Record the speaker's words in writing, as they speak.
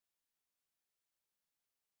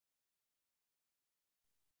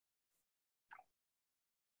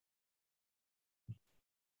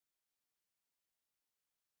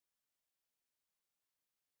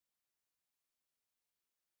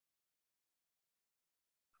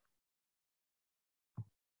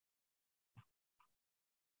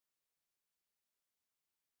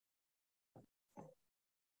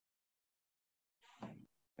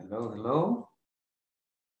Hello, hello.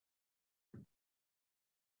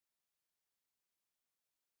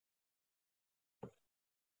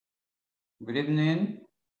 Good evening.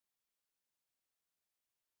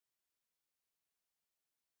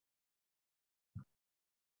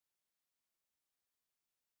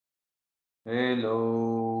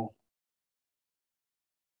 Hello.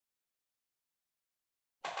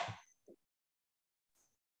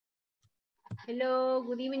 Hello,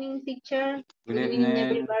 good evening, teacher. Good Good evening, evening.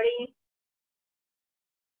 everybody.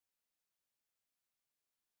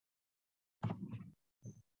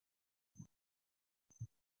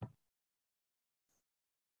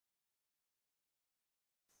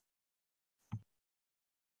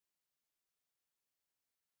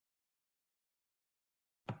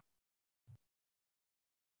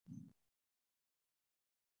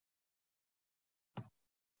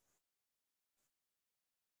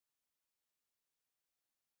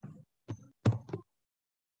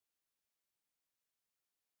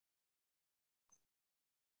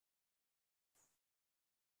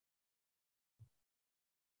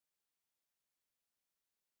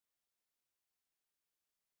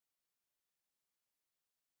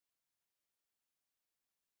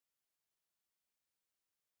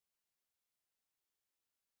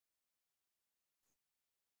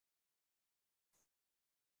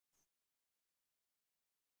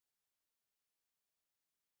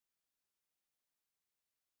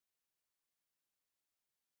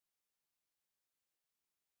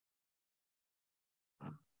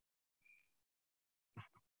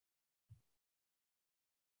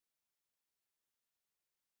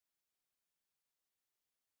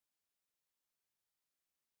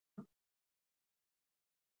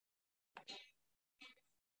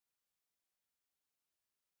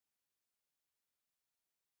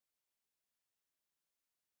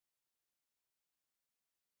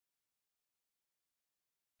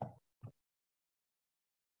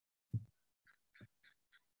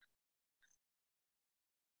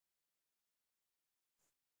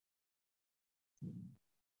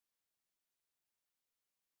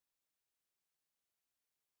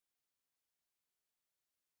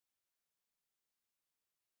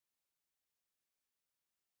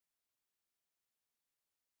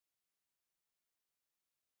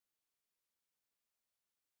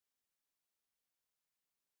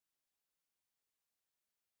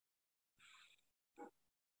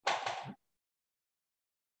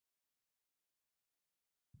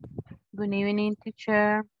 Good evening,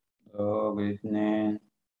 teacher. Hello, good evening.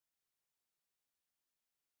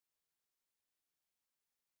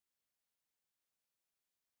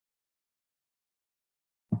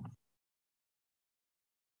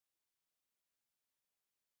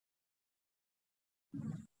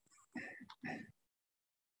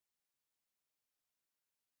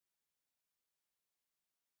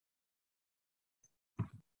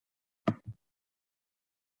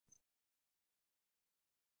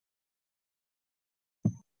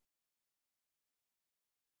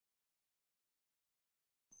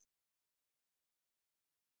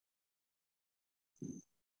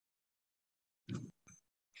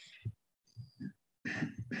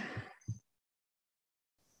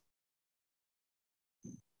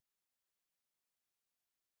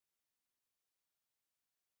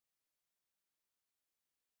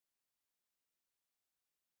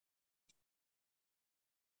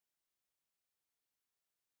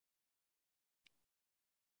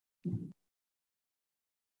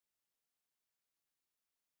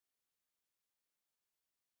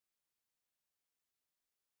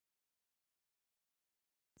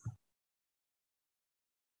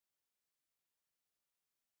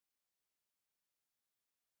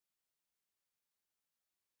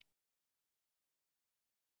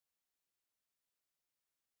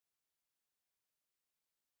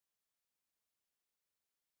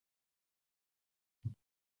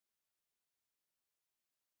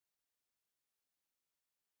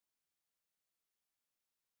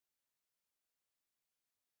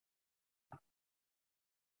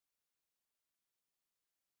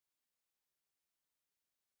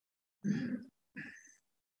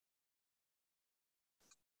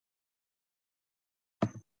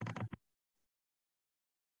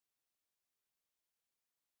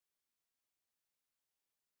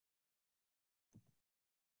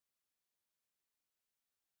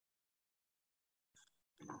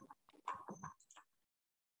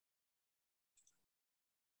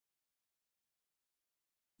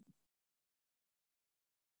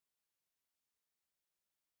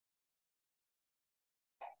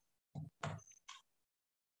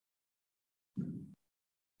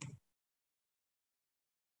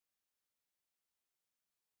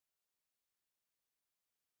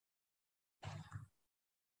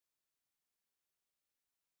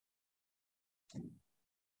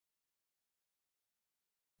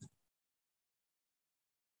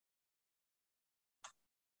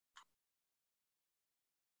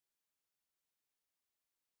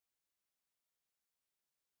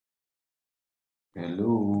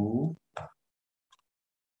 Hello.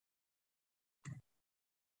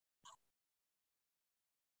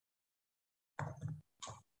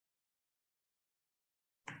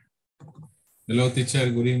 Hello, teacher.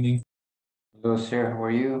 Good evening. Hello, sir. How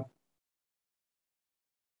are you?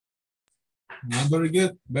 I'm very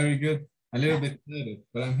good. Very good. A little bit tired,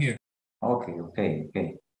 but I'm here. Okay, okay,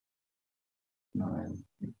 okay. No,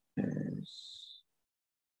 yes.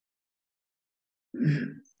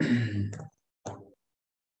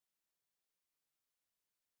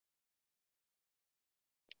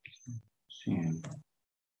 Sí.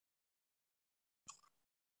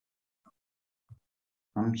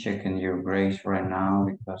 I'm checking your grades right now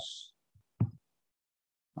because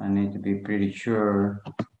I need to be pretty sure.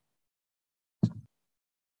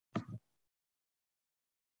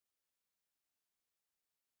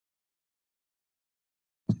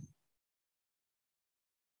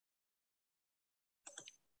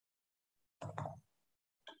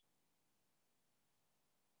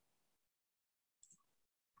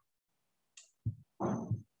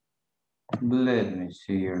 Let me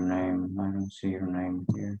see your name. I don't see your name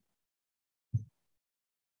here.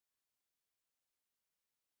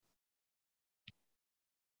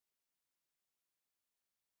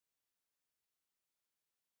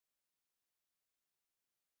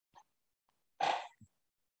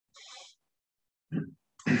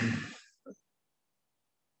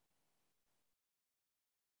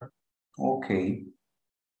 Okay.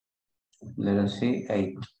 Let us see.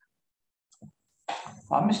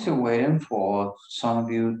 I'm still waiting for some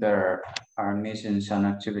of you that are missing some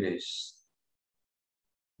activities.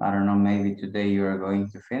 I don't know, maybe today you are going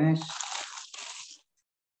to finish.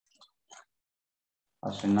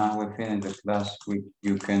 As soon as we finish the class,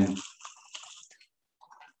 you can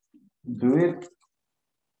do it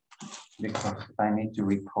because I need to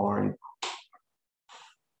record it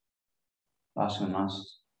as soon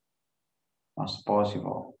as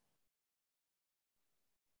possible.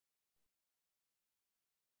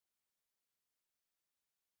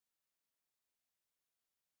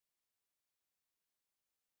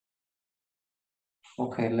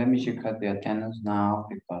 Okay, let me check out the attendance now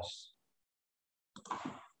because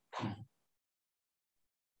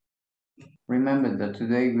remember that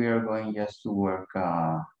today we are going just to work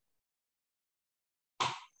an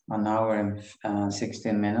hour and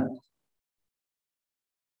 16 minutes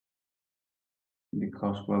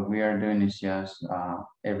because what we are doing is just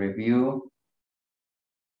a review.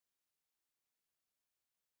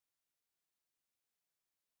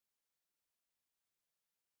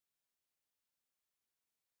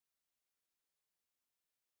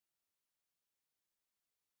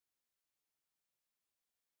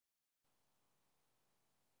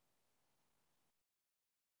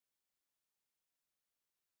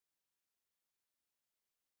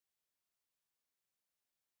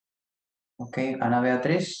 Okay, Ana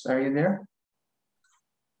Beatriz, are you there?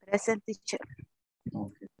 Present, teacher.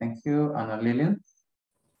 Okay, thank you. Ana Lilian?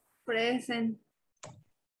 Present.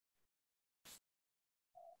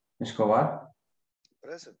 Escobar?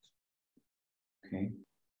 Present. Okay.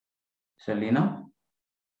 Selena?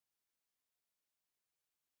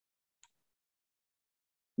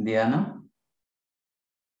 Diana?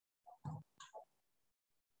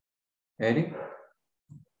 Eric?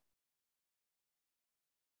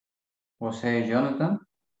 Jose Jonathan?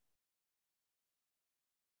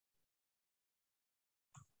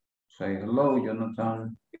 Say hello,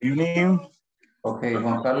 Jonathan. Evening. Okay,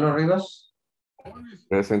 Juan Carlos Rivas?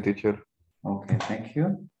 Present, teacher. Okay, thank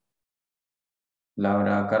you.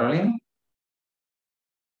 Laura Carolina?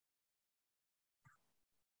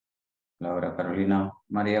 Laura Carolina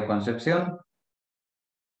María Concepción?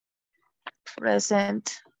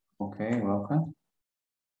 Present. Okay, welcome.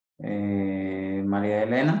 María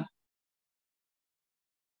Elena?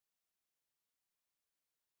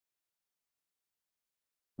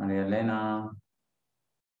 María Elena?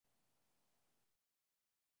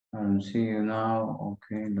 I don't see you now.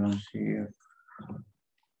 Okay, don't see you.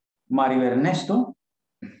 Mario Ernesto?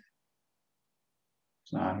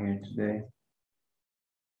 It's not here today.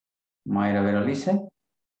 Mayra Verolice?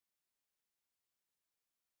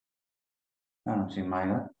 I don't see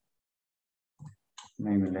Mayra.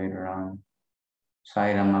 Maybe later on.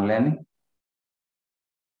 Zaira Marlene?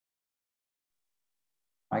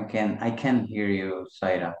 I can't hear you,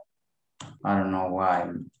 Zaira. I don't know why.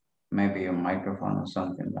 Maybe your microphone or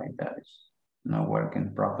something like that is not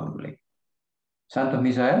working properly. Santos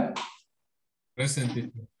Misael? Present, teacher.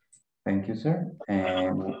 Thank you, sir.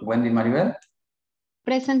 Wendy Maribel?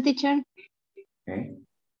 Present, teacher. Okay.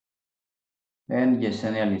 And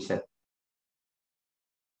Yesenia Lisette.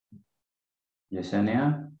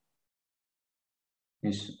 Yesenia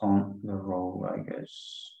is on the roll, I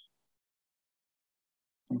guess.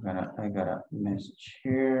 I got a message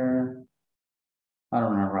here. I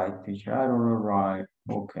don't know, right, teacher? I don't know, right.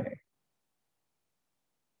 Okay.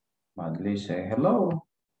 But at least say hello.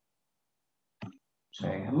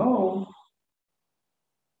 Say hello.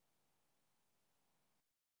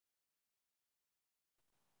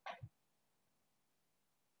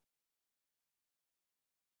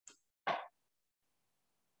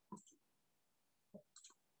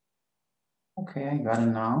 Okay, I got it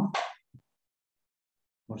now.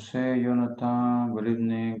 Jose, Jonathan, good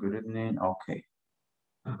evening, good evening. Okay.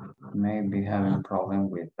 Maybe having a problem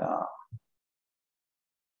with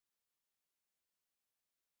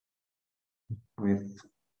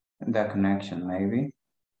the connection, maybe.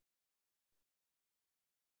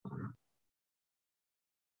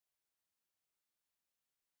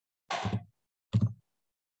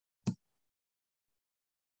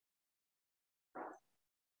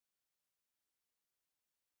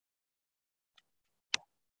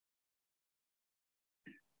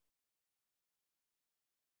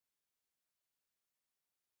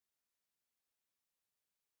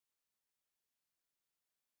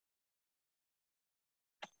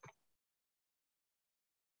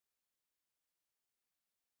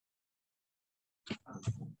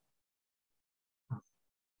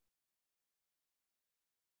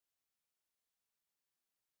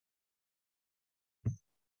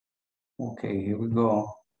 Okay, here we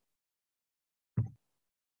go.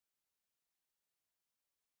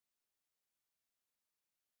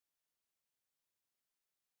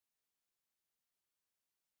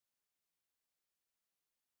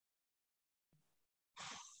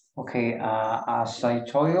 Okay, as I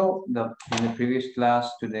told you in the previous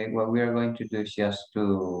class today, what we are going to do is just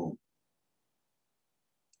to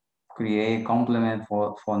create a complement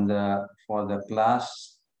for the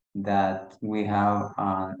class that we have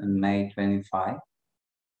on May 25,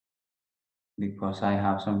 because I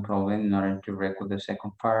have some problem in order to record the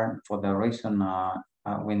second part. For the reason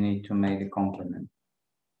we need to make a complement,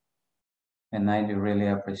 and I do really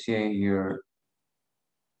appreciate your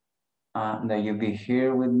that you be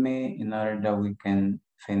here with me in order that we can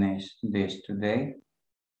finish this today.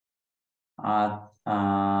 At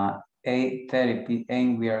 8:30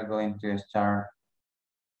 p.m. we are going to start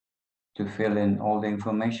to fill in all the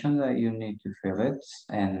information that you need to fill it,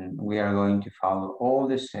 and we are going to follow all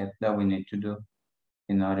the steps that we need to do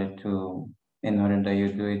in order that you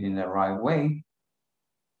do it in the right way.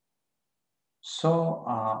 So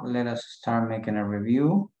let us start making a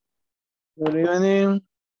review. Good evening.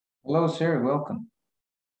 Hello, sir, welcome.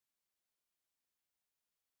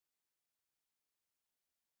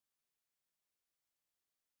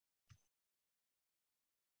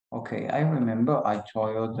 Okay, I remember I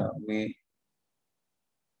told you that we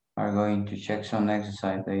are going to check some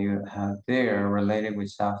exercise that you have there related with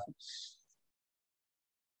suffix.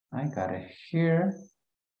 I got it here.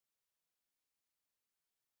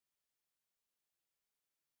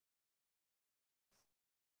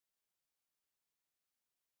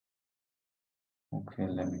 Okay,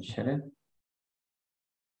 let me check it.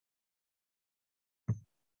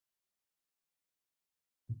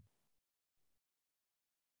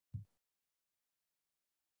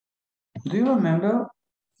 Do you remember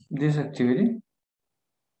this activity?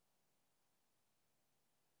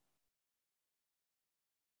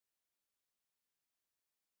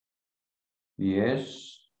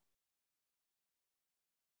 Yes.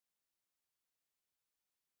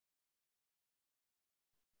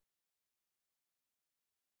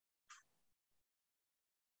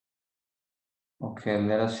 Okay,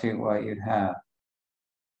 let us see what you have.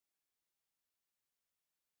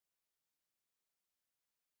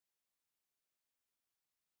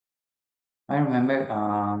 I remember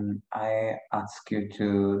I asked you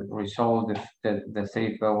to resolve the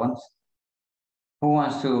three ones. Who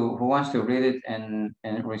wants to read it and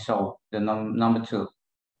resolve the number 2?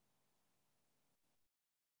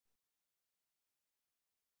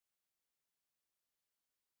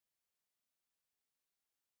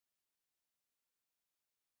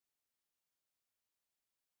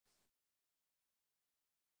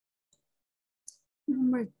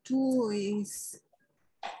 Number 2 is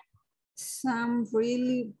Sam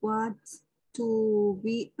really wants to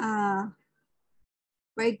be a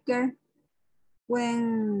baker.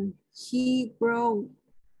 When he grew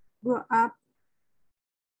up,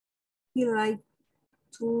 he liked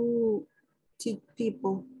to teach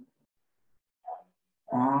people.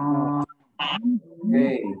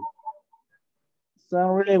 Okay. Son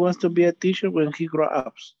really wants to be a teacher when he grows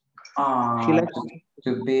up. He likes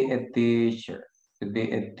To be a teacher. To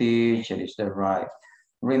be a teacher is the right.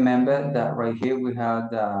 Remember that right here we had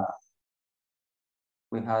the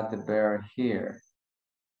verb here.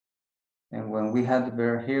 And when we had the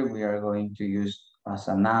verb here, we are going to use as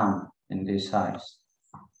a noun in this size.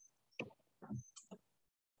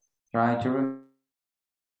 Try to remember.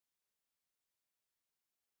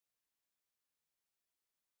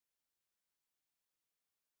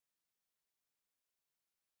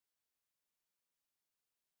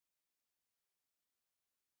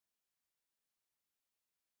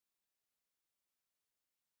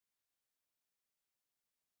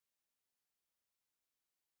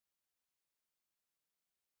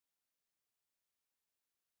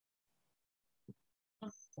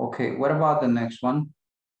 Okay, what about the next one?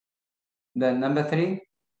 The number 3?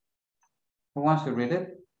 Who wants to read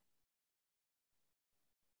it?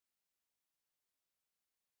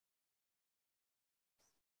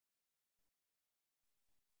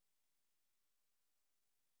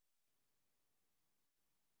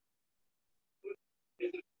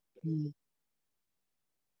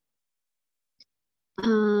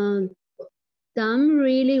 Tom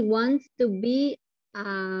really wants to be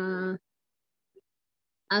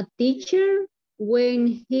a teacher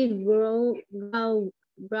when he grown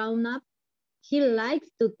up. He likes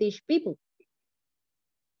to teach people.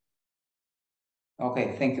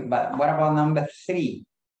 Okay, thank you. But what about number 3?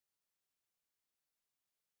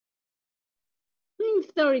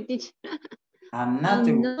 Sorry, teacher. I'm not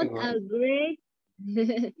a great.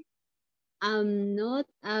 I'm not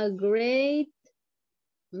a great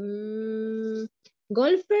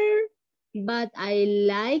golfer, but I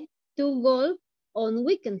like to golf on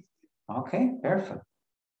weekends. Okay, perfect.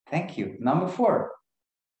 Thank you. Number 4.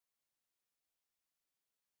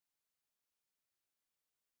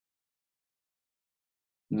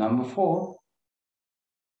 Number 4.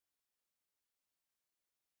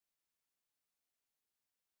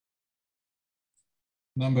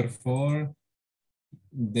 Number 4,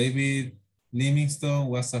 David Livingstone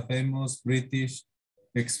was a famous British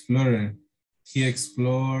explorer. He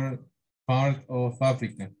explored part of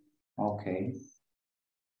Africa. Okay,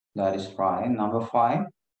 that is right. Number 5.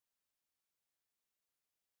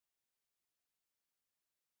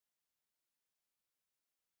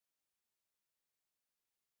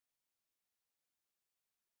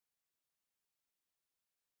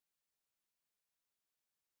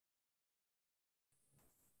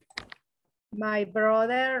 My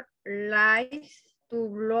brother likes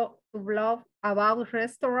to blog about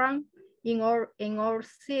restaurants in our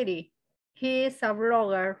city. He is a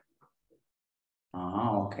blogger.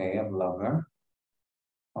 Okay, a blogger.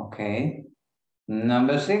 Okay.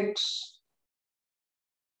 Number 6.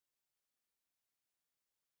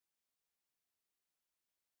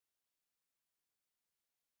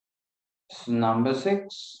 Number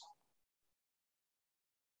 6.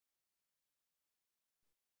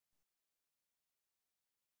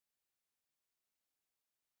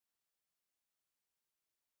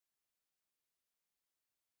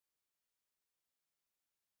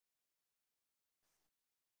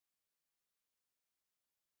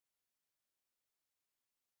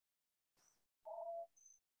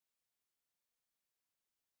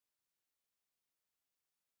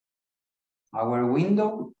 Our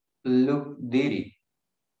window look dirty.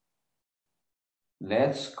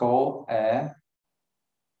 Let's call to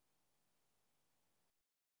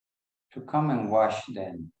come and wash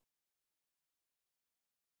them.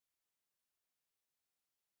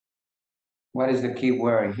 What is the key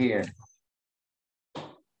word here?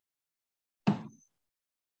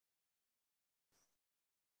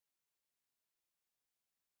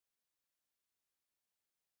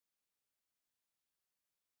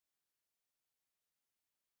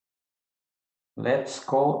 Let's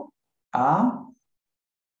call a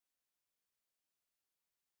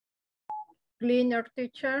Cleaner,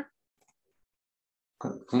 teacher.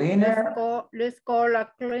 cleaner. Let's call a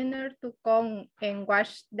cleaner to come and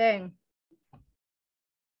wash them.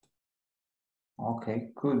 Okay,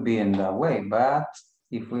 could be in that way, but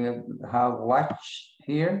if we have watch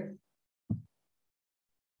here,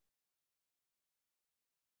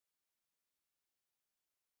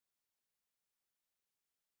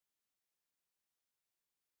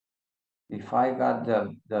 if I got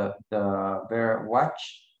the verb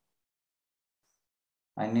watch,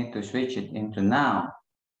 I need to switch it into noun.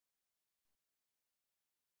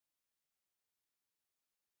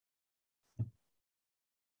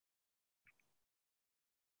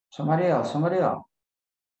 Somebody else, somebody else.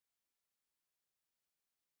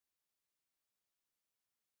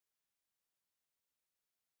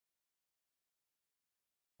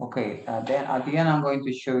 Okay, then at the end, I'm going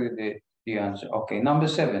to show you the answer. Okay, number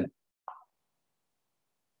 7.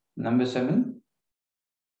 Number 7.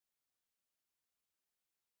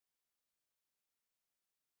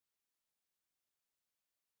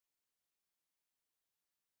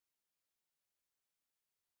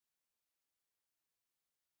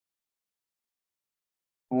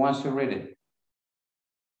 Who wants to read it?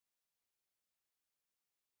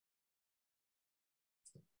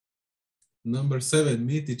 Number 7,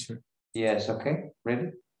 me, teacher. Yes, okay, ready?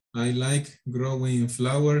 I like growing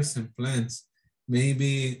flowers and plants.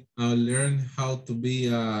 Maybe I'll learn how to be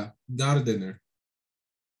a gardener.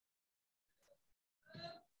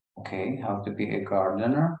 Okay, how to be a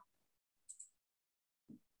gardener.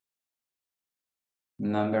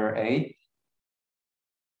 Number 8.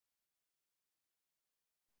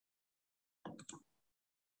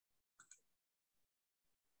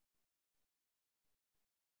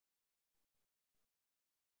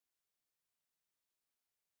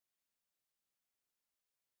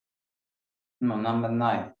 No, number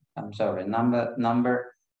 9. I'm sorry,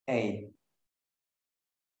 number 8.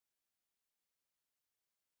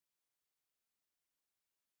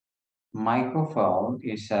 Michael Phelps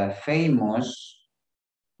is a famous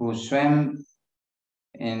who swam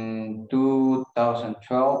in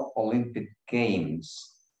 2012 Olympic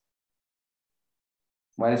Games.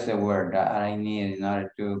 What is the word that I need in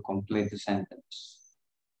order to complete the sentence?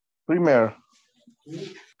 Swimmer.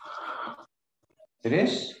 It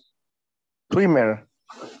is? Swimmer.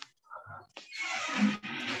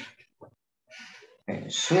 Okay,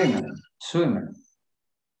 swimmer.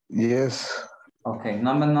 Yes. Okay,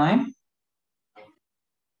 number 9.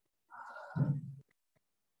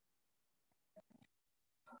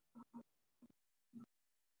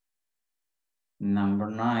 Number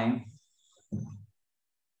 9.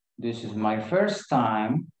 This is my first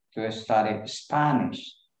time to study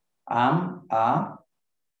Spanish. I'm a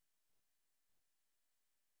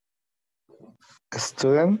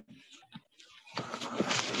Student.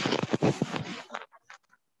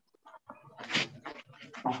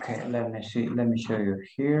 Okay, let me see. Let me show you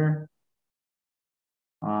here.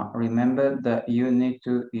 Remember that you need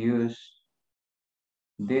to use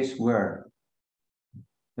this word,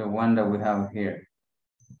 the one that we have here,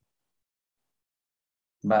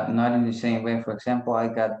 but not in the same way. For example, I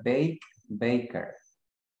got bake, baker,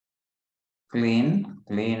 clean,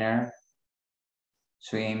 cleaner,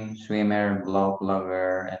 swim, swimmer, blog,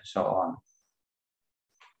 blogger, and so on.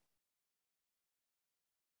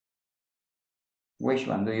 Which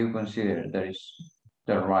one do you consider that is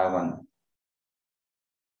the right one?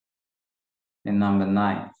 In number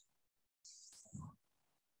 9.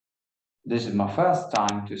 This is my first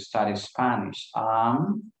time to study Spanish.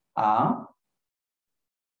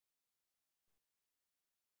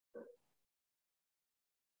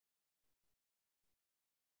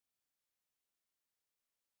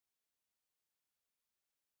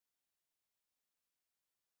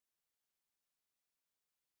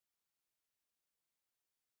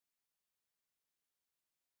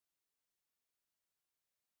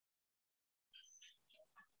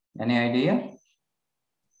 Any idea?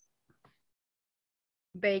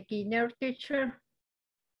 Beginner, teacher.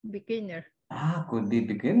 Beginner. Could be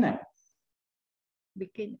beginner.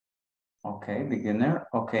 Beginner. Okay, beginner.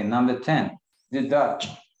 Okay, number 10. The Dutch.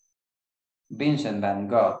 Vincent van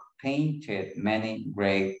Gogh painted many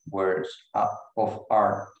great works of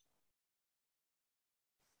art.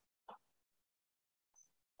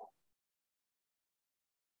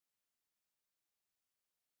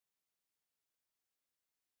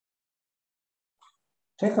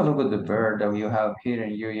 Take a look at the verb that you have here,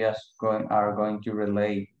 and you just are going to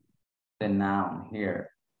relate the noun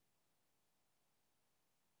here.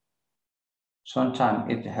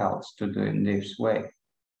 Sometimes it helps to do it in this way.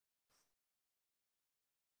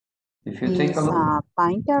 If you take a look. Is a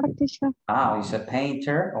painter, teacher? He's a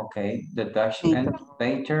painter. Okay, the Dutch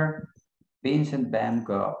painter Vincent van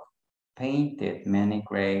Gogh painted many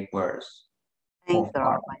great works of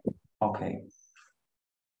art. Okay.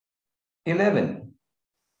 11.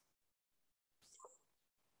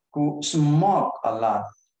 Who smoke a lot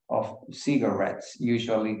of cigarettes,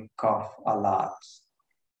 usually cough a lot.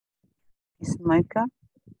 Smoker.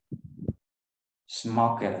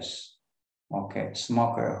 Smokers. Okay,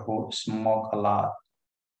 smoker who smoke a lot.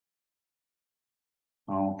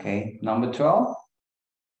 Okay, number 12.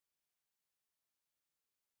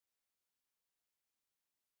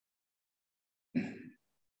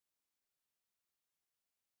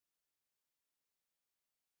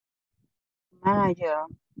 Manager.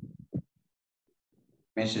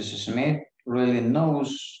 Mrs. Smith really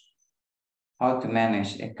knows how to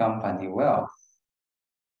manage a company well.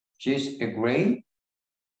 She's a great.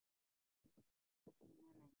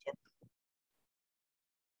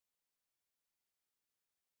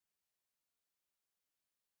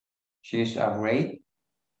 She's a great.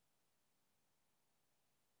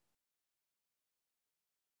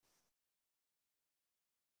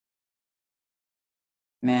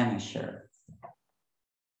 Manager.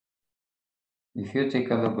 If you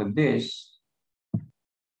take a look at this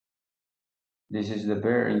is the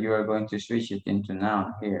verb, and you are going to switch it into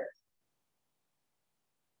noun here.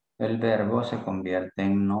 El verbo se convierte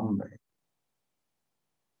en nombre.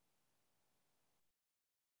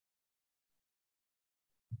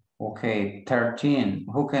 Okay, 13.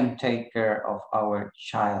 Who can take care of our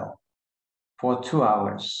child for 2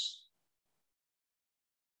 hours?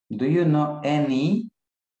 Do you know any?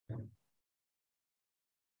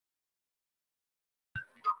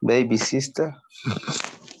 Baby sister.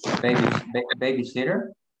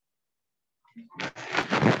 Babysitter?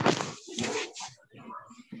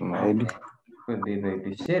 Maybe. Could be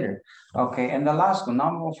babysitter. Okay, and the last one,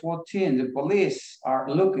 number 14. The police are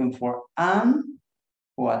looking for an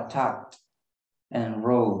who attacked and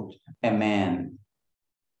robbed a man.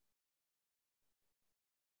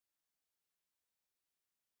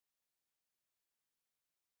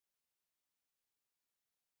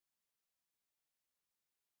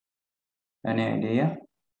 Any idea?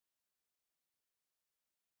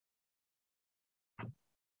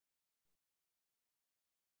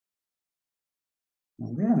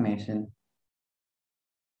 We're amazing.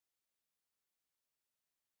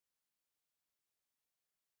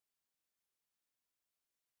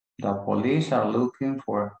 The police are looking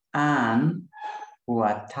for an who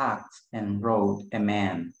attacked and robbed a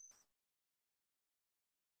man.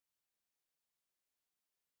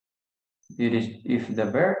 It is, if the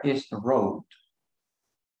verb is robbed,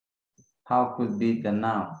 how could be the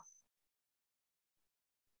noun?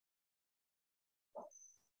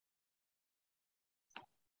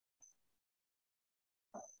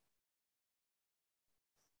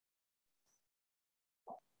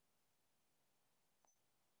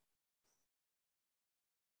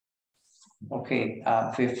 Okay,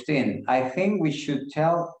 15. I think we should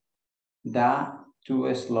tell Da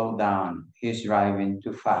to slow down. He's driving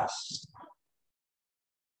too fast.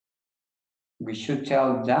 We should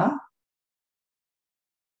tell Da.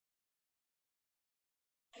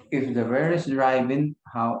 If the verb is driving,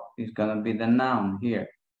 how is gonna be the noun here?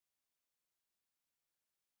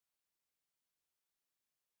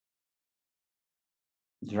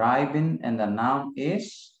 Driving, and the noun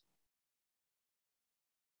is?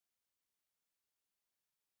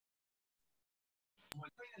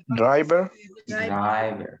 Driver.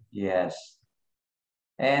 Driver, yes.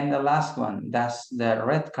 And the last one, does the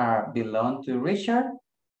red car belong to Richard?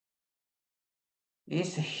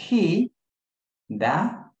 Is he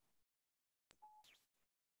the?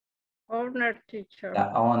 Owner, teacher.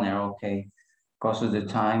 The owner, okay. Because of the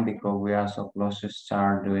time, because we are so close to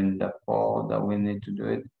start doing the poll that we need to do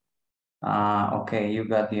it. Okay, you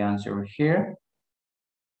got the answer here.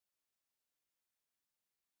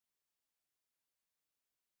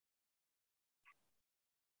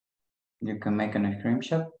 You can make an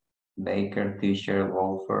screenshot. Baker, teacher,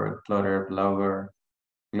 golfer, clutter, blogger,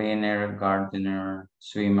 cleaner, gardener,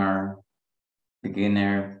 swimmer,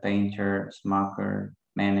 beginner, painter, smoker,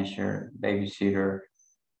 manager, babysitter,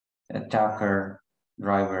 attacker,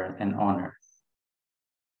 driver, and owner.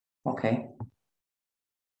 Okay.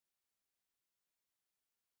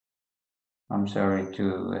 I'm sorry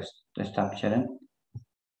to stop chatting,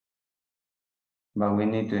 but we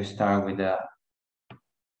need to start with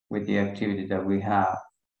the activity that we have.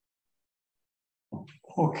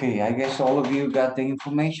 Okay, I guess all of you got the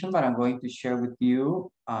information, but I'm going to share with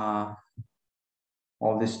you all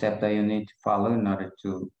the steps that you need to follow in order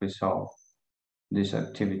to resolve this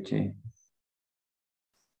activity.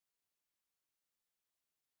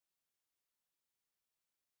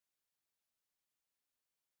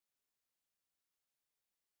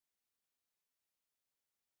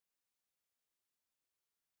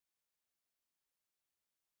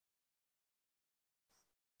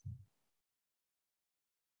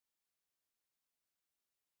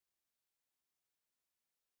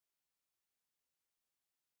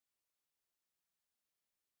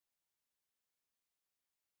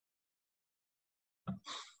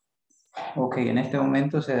 Ok, en este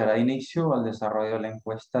momento se dará inicio al desarrollo de la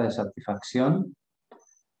encuesta de satisfacción,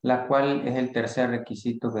 la cual es el tercer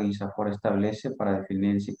requisito que INSAFORP establece para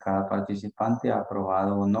definir si cada participante ha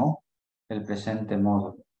aprobado o no el presente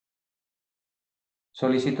módulo.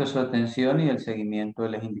 Solicito su atención y el seguimiento de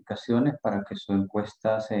las indicaciones para que su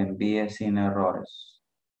encuesta se envíe sin errores.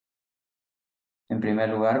 En primer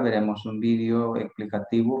lugar, veremos un vídeo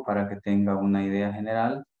explicativo para que tenga una idea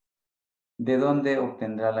general de dónde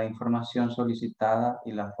obtendrá la información solicitada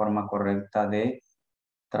y la forma correcta de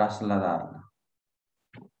trasladarla.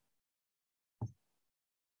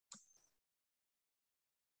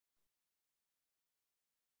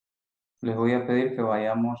 Les voy a pedir que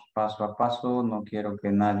vayamos paso a paso, no quiero que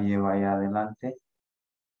nadie vaya adelante.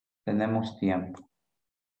 Tenemos tiempo.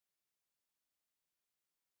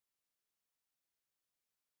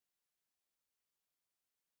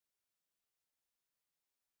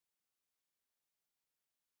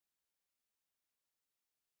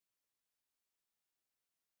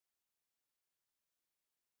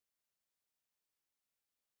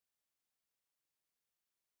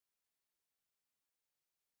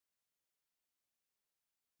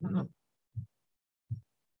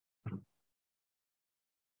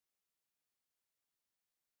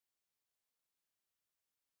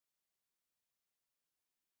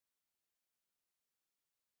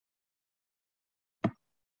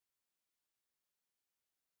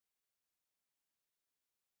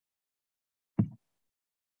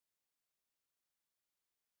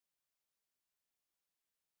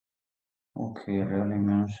 Ok,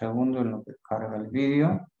 regálenme un segundo en lo que carga el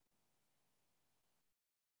vídeo.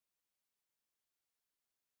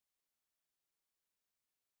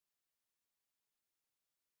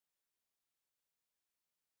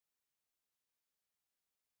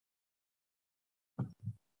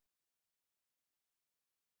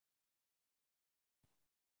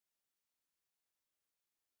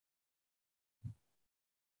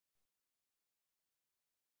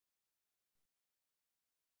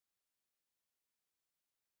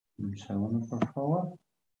 Un segundo, por favor.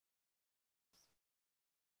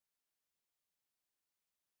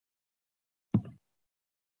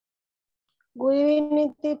 Good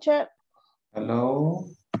evening, teacher. Hello.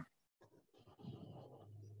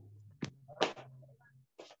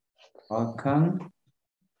 Welcome.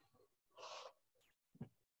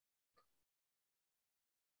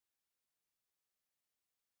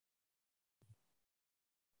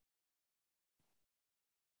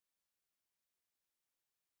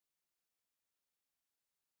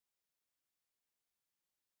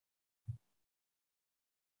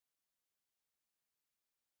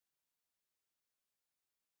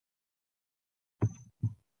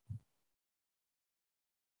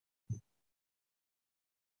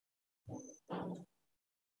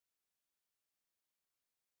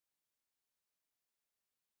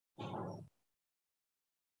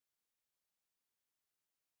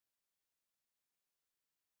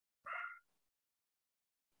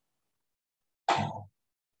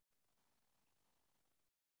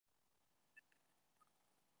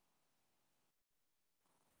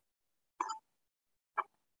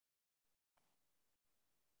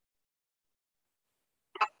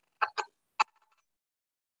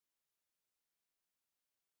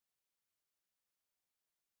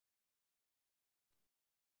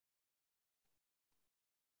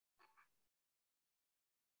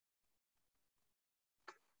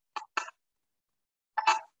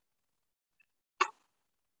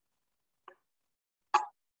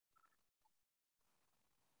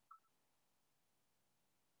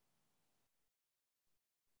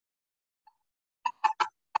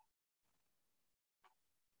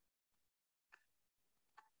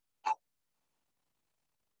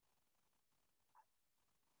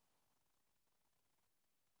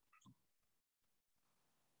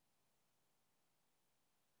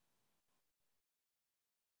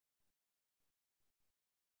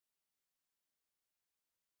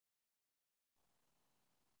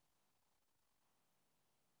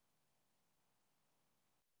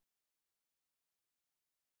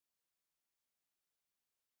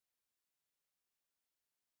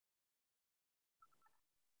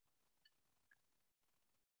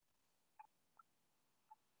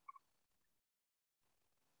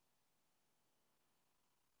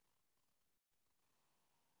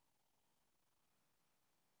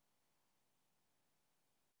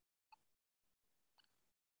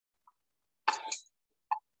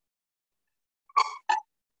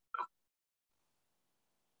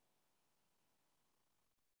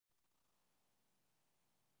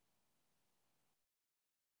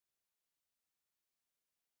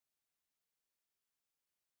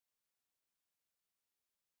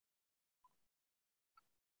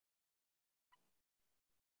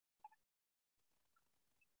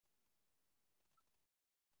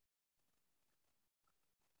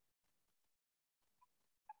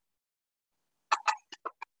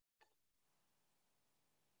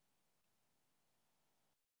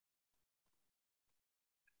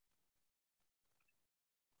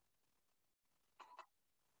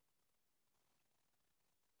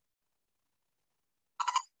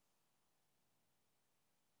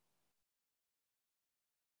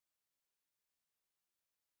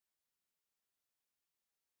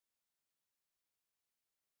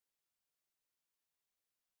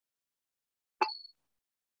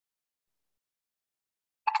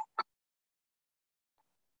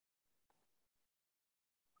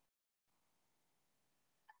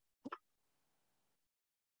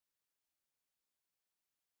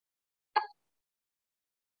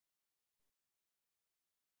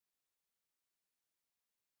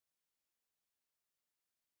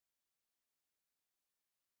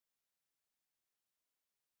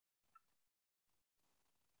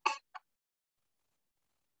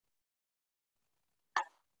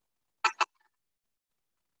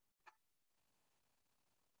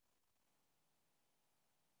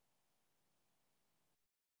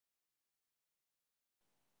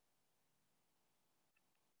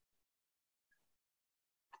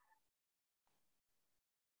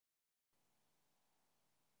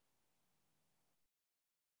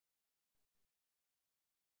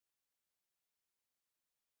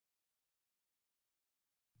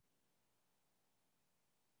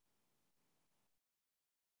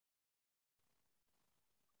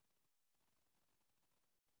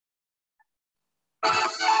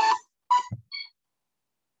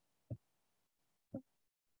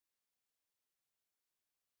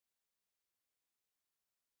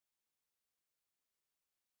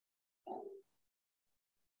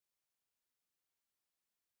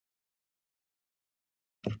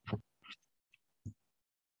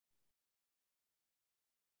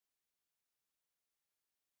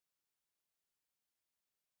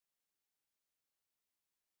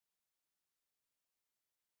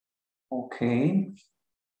 Okay.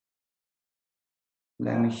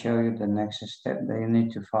 Let me show you the next step that you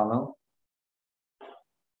need to follow.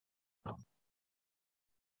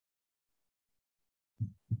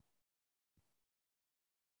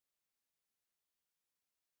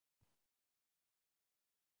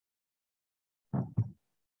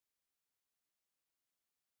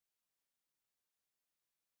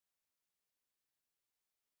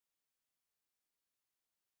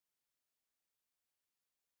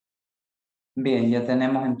 Bien, ya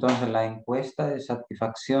tenemos entonces la encuesta de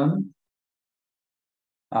satisfacción.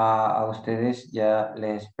 A ustedes ya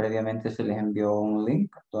previamente se les envió un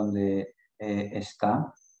link donde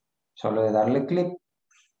está. Solo de darle clic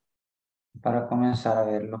para comenzar a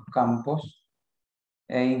ver los campos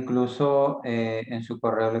e incluso en su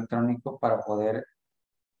correo electrónico para poder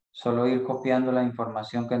solo ir copiando la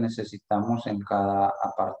información que necesitamos en cada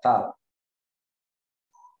apartado.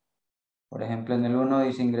 Por ejemplo, en el 1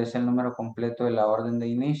 dice ingrese el número completo de la orden de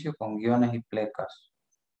inicio con guiones y plecas.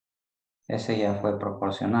 Ese ya fue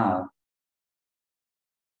proporcionado.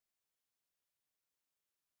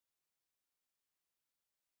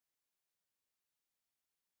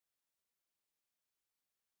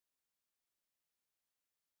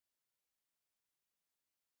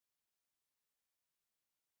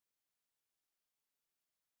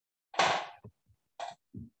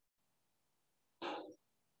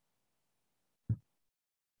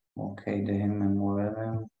 Ok, déjenme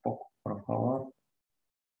moverme un poco, por favor,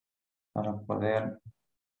 para poder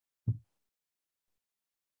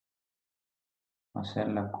hacer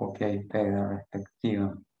la copia y pega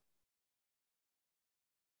respectiva.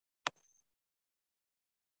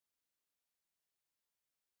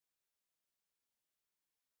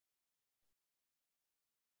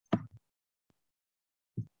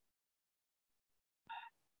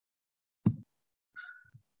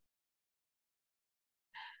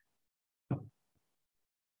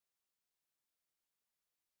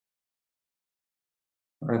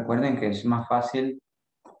 Recuerden que es más fácil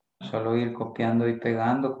solo ir copiando y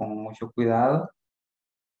pegando con mucho cuidado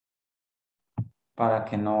para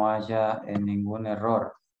que no haya ningún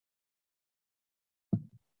error.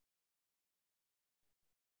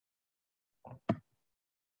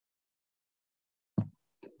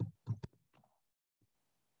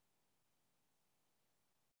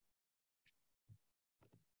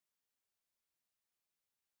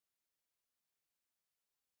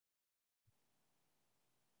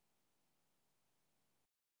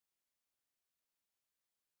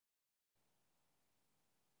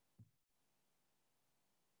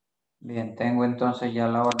 Bien, tengo entonces ya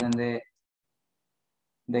la orden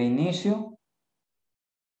de inicio,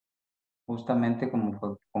 justamente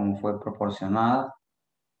como fue proporcionada.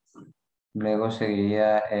 Luego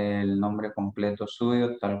seguiría el nombre completo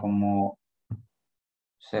suyo, tal como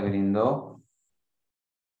se brindó.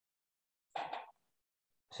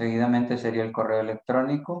 Seguidamente sería el correo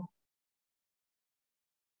electrónico.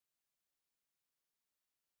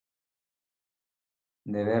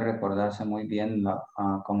 Debe recordarse muy bien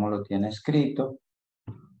cómo lo tiene escrito.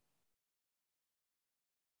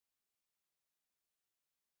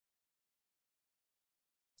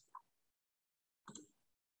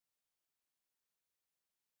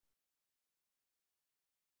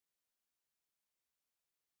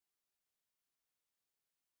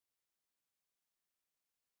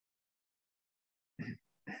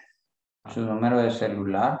 Su número de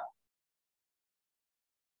celular,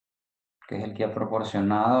 que es el que ha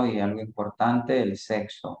proporcionado, y algo importante, el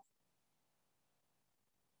sexo.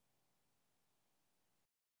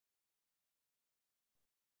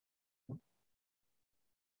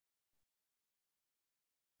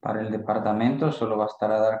 Para el departamento solo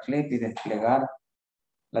bastará dar clic y desplegar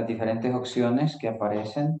las diferentes opciones que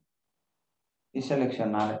aparecen y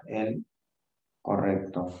seleccionar el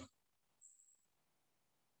correcto.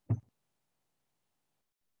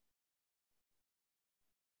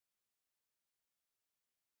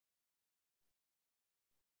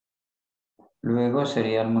 Luego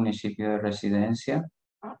sería el municipio de residencia.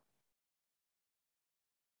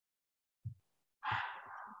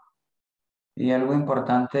 Y algo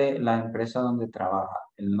importante, la empresa donde trabaja,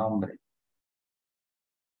 el nombre.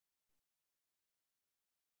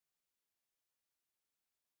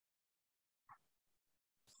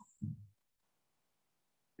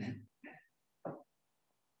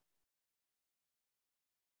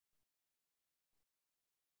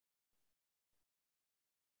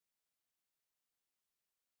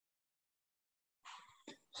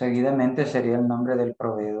 Seguidamente sería el nombre del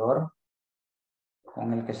proveedor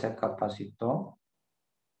con el que se capacitó.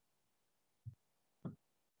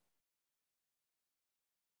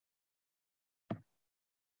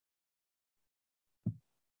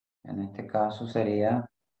 En este caso sería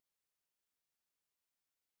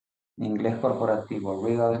Inglés Corporativo,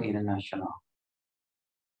 Regal International.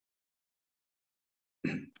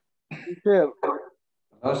 Teacher,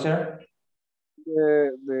 Hello, sir.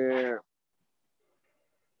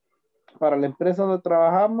 Para la empresa donde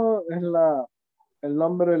trabajamos es el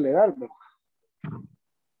nombre legal, ¿verdad?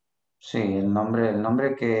 Sí, el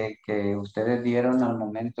nombre que ustedes dieron al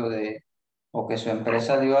momento de, o que su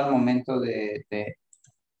empresa dio al momento de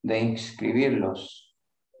inscribirlos.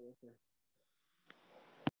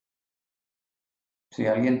 Si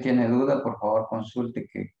alguien tiene duda, por favor consulte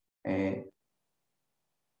que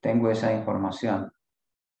tengo esa información.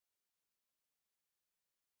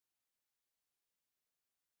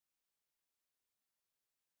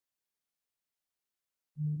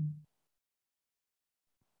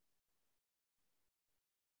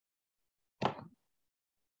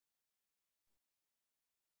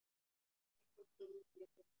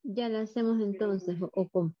 Ya lo hacemos entonces, o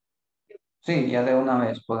cómo. Sí, ya de una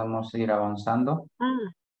vez podemos ir avanzando.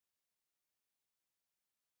 Ah,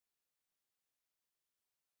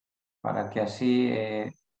 Para que así,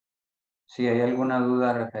 si hay alguna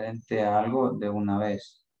duda referente a algo, de una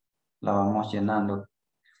vez la vamos llenando.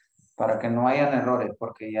 Para que no hayan errores,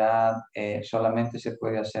 porque ya solamente se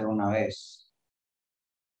puede hacer una vez.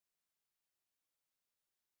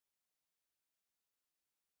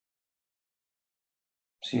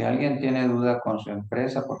 Si alguien tiene duda con su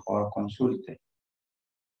empresa, por favor consulte.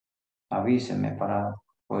 Avíseme para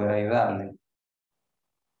poder ayudarle.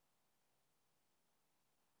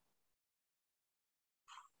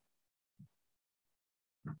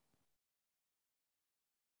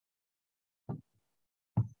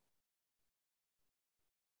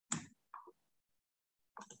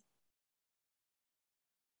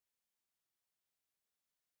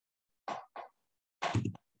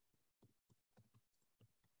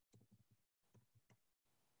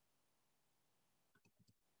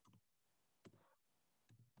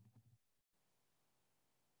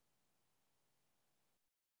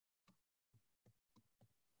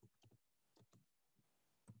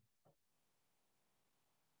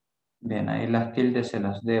 Bien, ahí las tildes se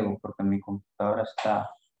las debo porque mi computadora está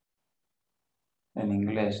en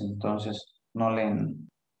inglés, entonces no leen.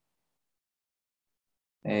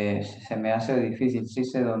 Se me hace difícil, sí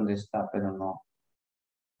sé dónde está, pero no.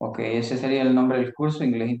 Ok, ese sería el nombre del curso,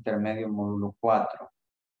 Inglés Intermedio Módulo 4.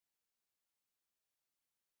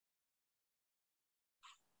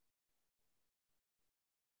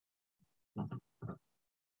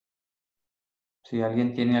 Si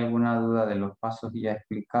alguien tiene alguna duda de los pasos ya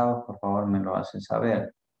explicados, por favor me lo hace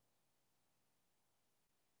saber.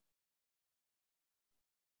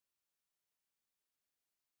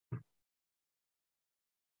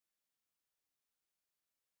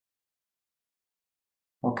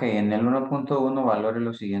 Ok, en el 1.1 valore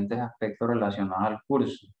los siguientes aspectos relacionados al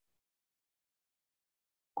curso.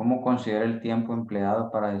 ¿Cómo considera el tiempo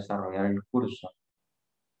empleado para desarrollar el curso?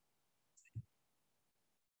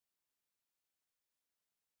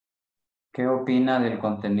 ¿Qué opina del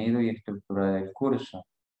contenido y estructura del curso?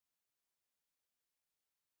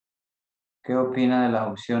 ¿Qué opina de las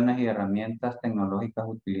opciones y herramientas tecnológicas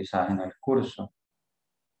utilizadas en el curso?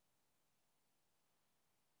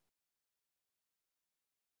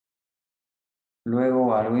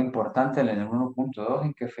 Luego, algo importante en el 1.2,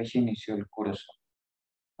 ¿en qué fecha inició el curso?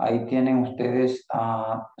 Ahí tienen ustedes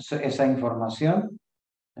esa información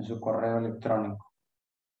en su correo electrónico.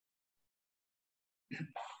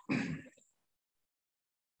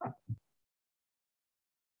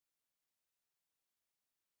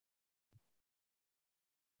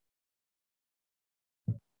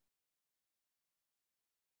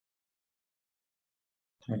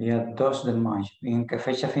 Sería 2 de mayo. ¿Y en qué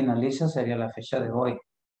fecha finaliza? Sería la fecha de hoy.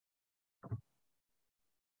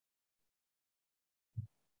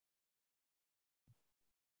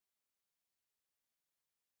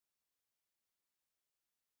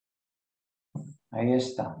 Ahí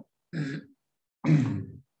está.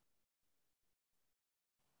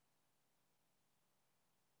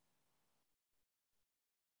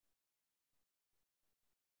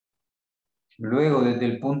 Luego, desde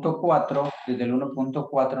el punto 4, desde el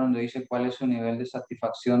 1.4, donde dice cuál es su nivel de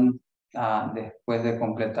satisfacción después de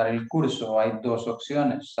completar el curso, hay dos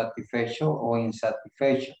opciones, satisfecho o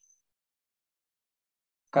insatisfecho.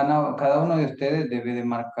 Cada uno de ustedes debe de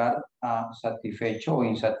marcar satisfecho o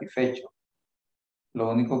insatisfecho. Lo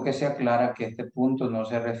único que se aclara que este punto no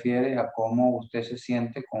se refiere a cómo usted se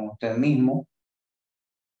siente con usted mismo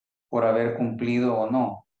por haber cumplido o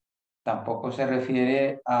no. Tampoco se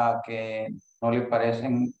refiere a que no le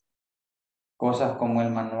parecen cosas como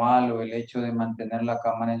el manual o el hecho de mantener la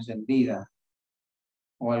cámara encendida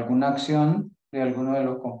o alguna acción de alguno de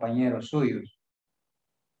los compañeros suyos.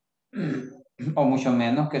 O mucho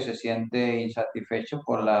menos que se siente insatisfecho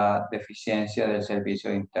por la deficiencia del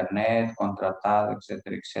servicio de internet, contratado,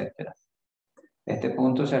 etcétera, etcétera. Este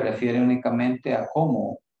punto se refiere únicamente a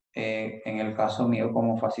cómo, en el caso mío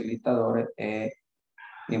como facilitador, he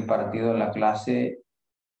impartido la clase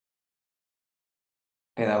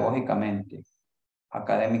pedagógicamente,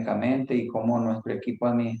 académicamente y cómo nuestro equipo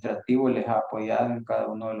administrativo les ha apoyado en cada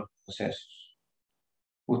uno de los procesos.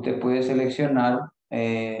 Usted puede seleccionar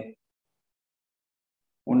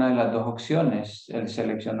una de las dos opciones. El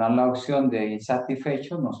seleccionar la opción de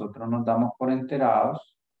insatisfecho, nosotros nos damos por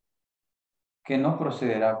enterados que no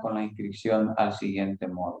procederá con la inscripción al siguiente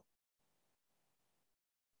modo.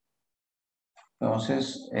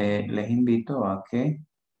 Entonces, les invito a que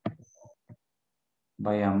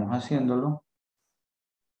vayamos haciéndolo.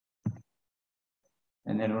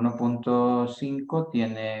 En el 1.5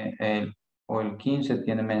 tiene o el 15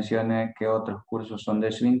 tiene menciones que otros cursos son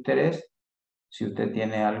de su interés. Si usted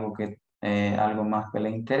tiene algo más que le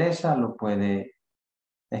interesa, lo puede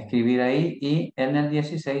escribir ahí, y en el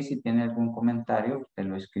 16, si tiene algún comentario, usted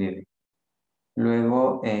lo escribe.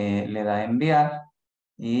 Luego le da a enviar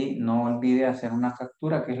y no olvide hacer una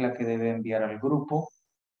captura, que es la que debe enviar al grupo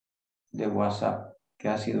de WhatsApp que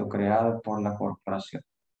ha sido creado por la corporación.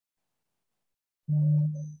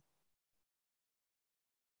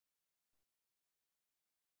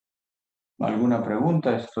 ¿Alguna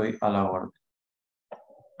pregunta? Estoy a la orden.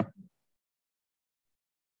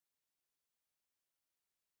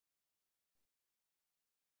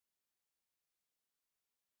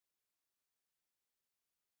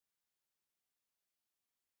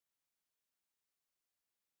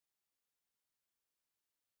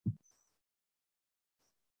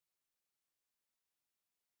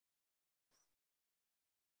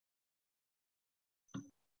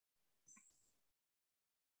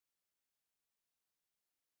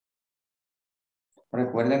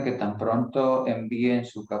 Recuerden que tan pronto envíen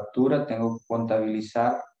su captura, tengo que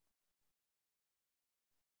contabilizar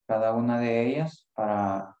cada una de ellas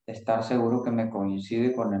para estar seguro que me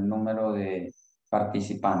coincide con el número de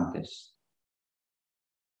participantes.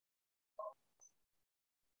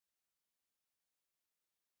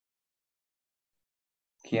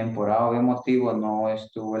 Quien por A o B motivo no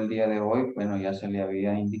estuvo el día de hoy, bueno, ya se le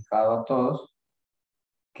había indicado a todos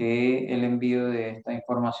que el envío de esta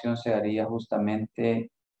información se haría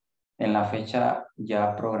justamente en la fecha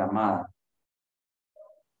ya programada.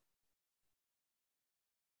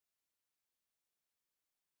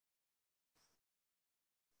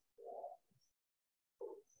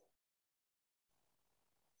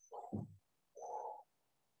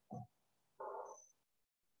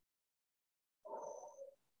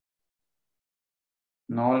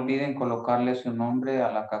 No olviden colocarle su nombre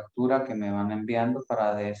a la captura que me van enviando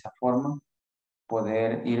para de esa forma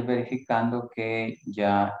poder ir verificando que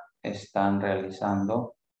ya están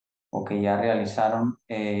realizando o que ya realizaron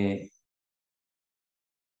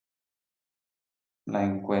la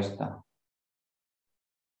encuesta.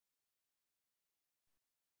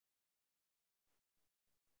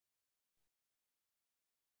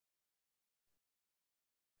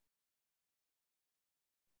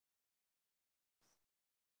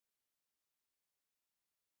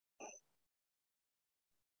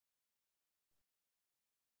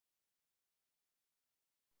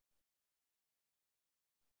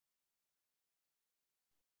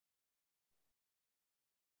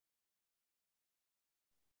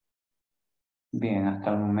 Bien,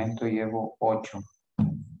 hasta el momento llevo 8.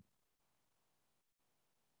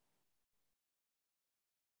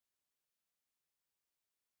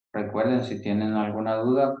 Recuerden, si tienen alguna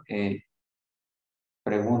duda,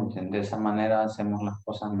 pregunten. De esa manera hacemos las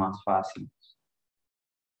cosas más fáciles.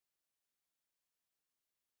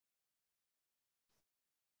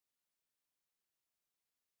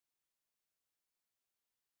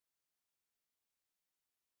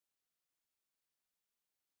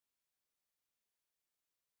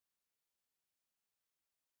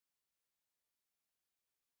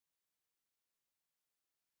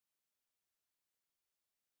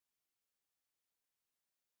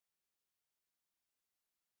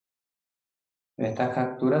 Estas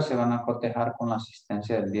capturas se van a cotejar con la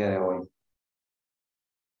asistencia del día de hoy.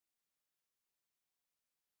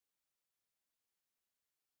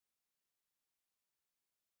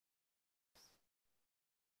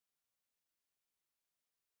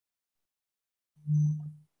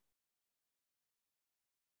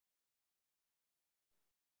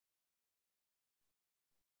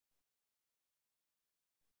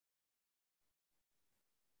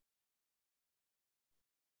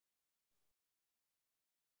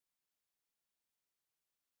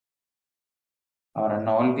 Ahora,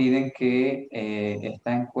 no olviden que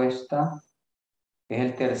esta encuesta es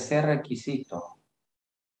el tercer requisito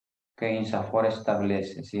que INSAFORP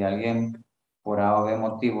establece. Si alguien por A o B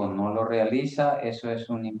motivo no lo realiza, eso es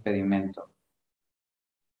un impedimento.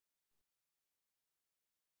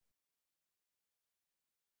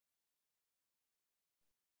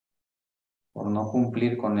 Por no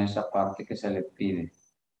cumplir con esa parte que se le pide.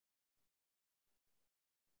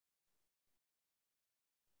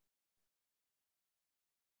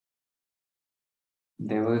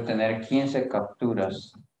 Debo de tener 15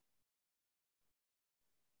 capturas.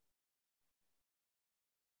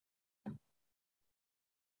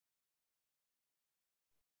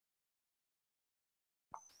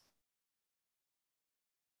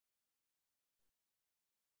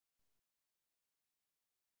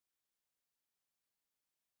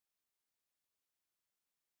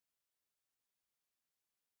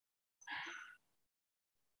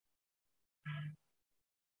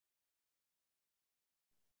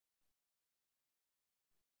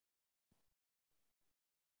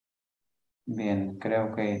 Bien,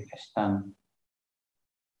 creo que están.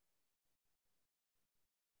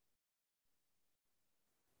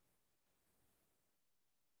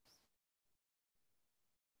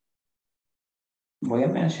 Voy a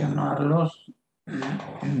mencionarlos.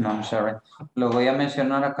 No, I'm sorry. Los voy a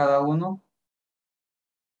mencionar a cada uno.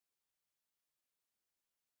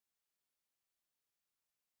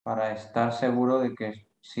 Para estar seguro de que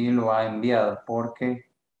sí lo ha enviado,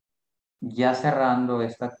 porque ya cerrando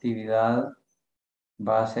esta actividad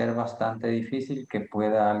va a ser bastante difícil que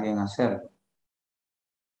pueda alguien hacerlo.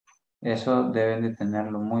 Eso deben de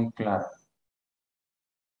tenerlo muy claro.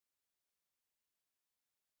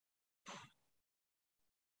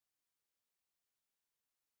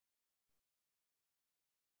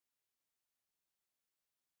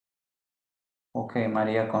 Ok,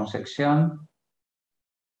 María Concepción,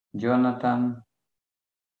 Jonathan,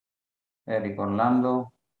 Eric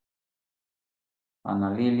Orlando, Ana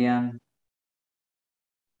Lilian,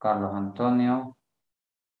 Carlos Antonio,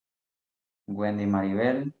 Wendy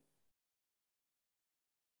Maribel,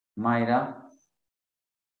 Mayra,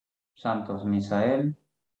 Santos Misael,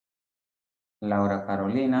 Laura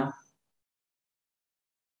Carolina,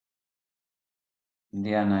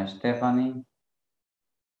 Diana Stephanie,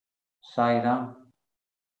 Zaira,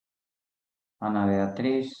 Ana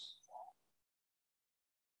Beatriz,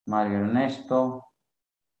 Mario Ernesto,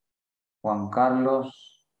 Juan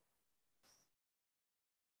Carlos,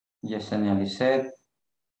 Yesenia Lisset,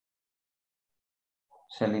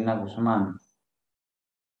 Celina Guzmán.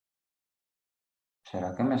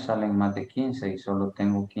 ¿Será que me salen más de 15 y solo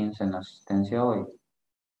tengo 15 en asistencia hoy?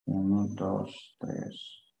 1, 2,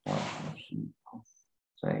 3, 4, 5,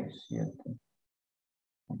 6, 7,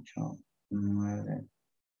 8, 9,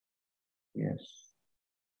 10,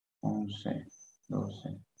 11,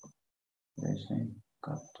 12, 13,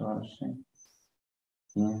 14,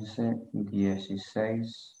 15,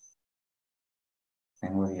 16.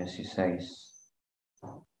 Tengo 16.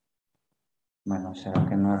 Bueno, ¿será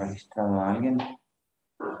que no he registrado a alguien?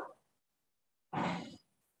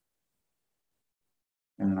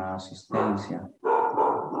 En la asistencia.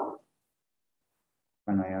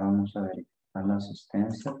 Bueno, ya vamos a verificar la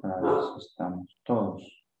asistencia para ver si estamos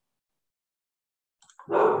todos.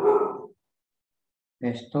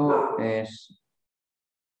 Esto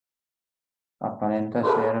aparenta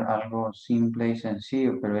ser algo simple y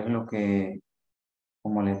sencillo, pero es lo que,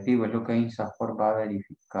 como les digo, es lo que INSAFORP va a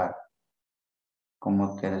verificar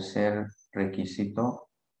como tercer requisito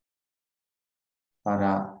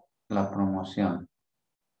para la promoción.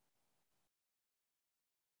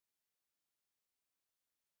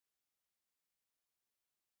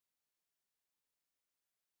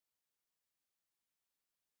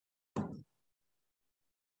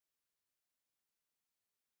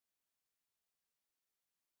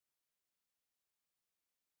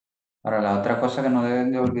 Ahora, la otra cosa que no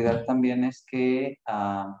deben de olvidar también es que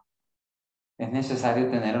es necesario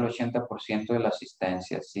tener el 80% de la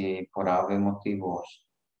asistencia. Si por algún motivo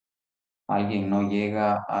alguien no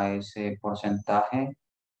llega a ese porcentaje,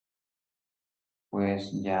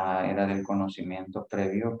 pues ya era del conocimiento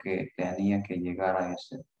previo que tenía que llegar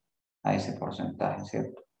a ese porcentaje,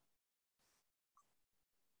 ¿cierto?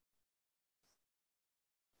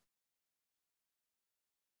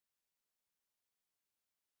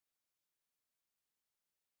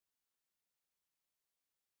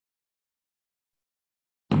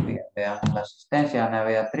 Veamos la asistencia. Ana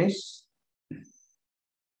Beatriz.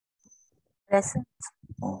 Present.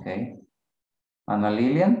 Ok. Ana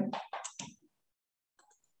Lilian.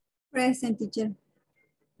 Present, teacher.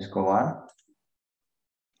 Escobar.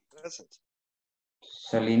 Present.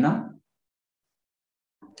 Selena.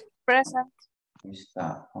 Present. Ahí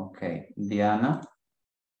está. Ok. Diana.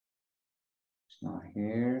 It's not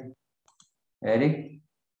here. Eric.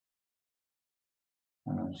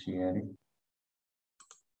 I don't see Eric.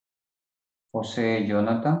 José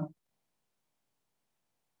Jonathan.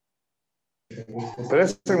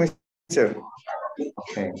 Present, teacher.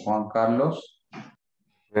 Ok. Juan Carlos.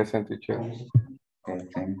 Present, teacher. Okay,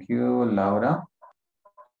 thank you. Laura.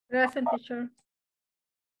 Present, teacher.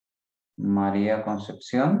 María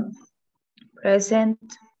Concepción. Present.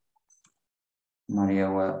 María,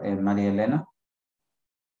 María Elena.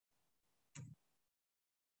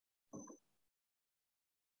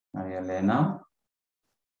 María Elena.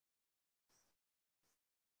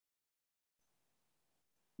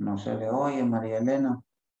 No se le oye, María Elena.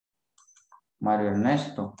 Mario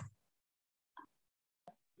Ernesto.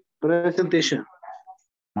 Present, teacher.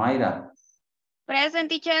 Mayra. Present,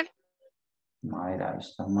 teacher. Mayra, ahí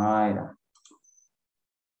está Mayra.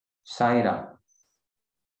 Zaira.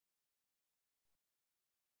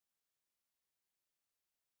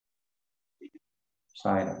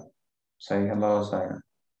 Zaira. Say hello, Zaira.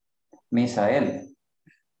 Misael.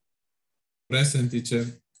 Present, teacher.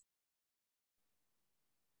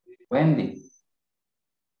 Wendy.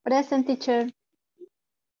 Present, teacher.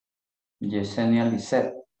 Yesenia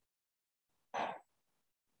Lisette.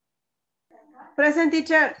 Present,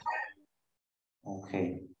 teacher. Ok.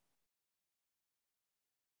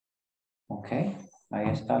 Ok. Ahí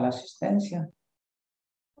está la asistencia.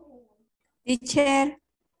 Teacher,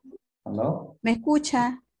 Hello. ¿me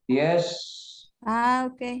escucha? Yes. Ah,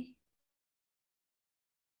 ok.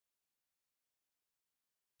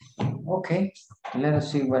 Okay. Let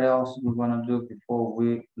us see what else we're gonna do before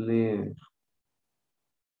we leave.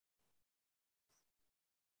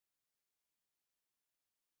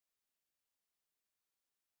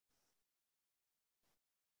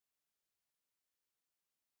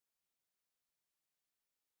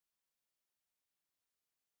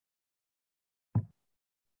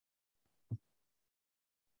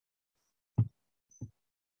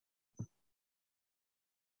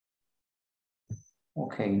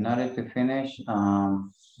 Okay, in order to finish,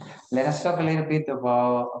 let us talk a little bit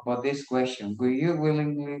about this question. Were you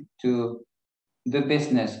willingly to do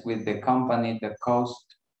business with the company that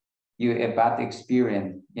caused you a bad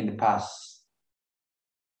experience in the past?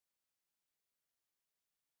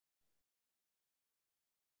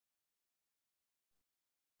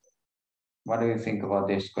 What do you think about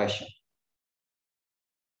this question?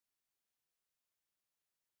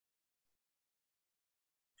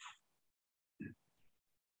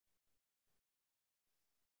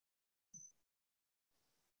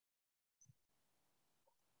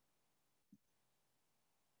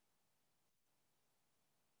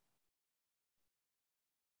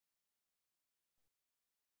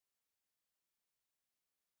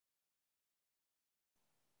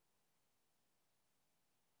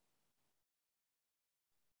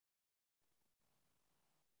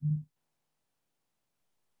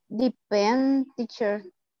 Depend, teacher.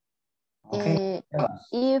 Okay.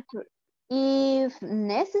 If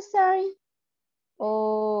necessary,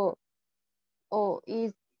 or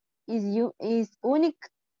is unique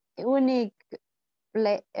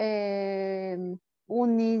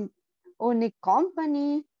unique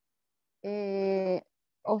company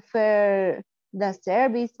offer the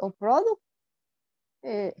service or product.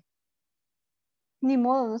 Ni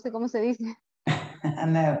modo, no sé cómo se dice.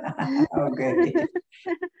 No. Okay.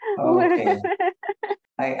 Okay.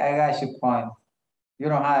 I got your point. You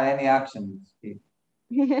don't have any actions if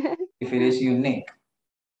it is unique.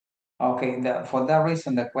 Okay, for that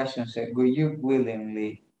reason, the question said, will you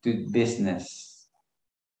willingly do business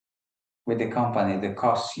with the company that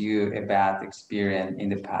caused you a bad experience in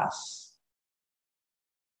the past?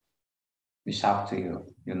 It's up to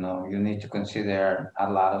you. You know, you need to consider a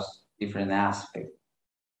lot of different aspects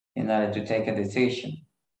in order to take a decision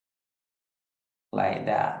like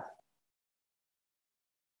that.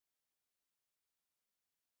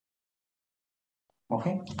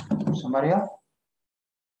 Okay, somebody else?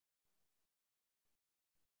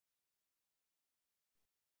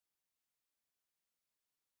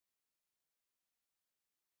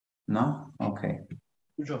 No? Okay.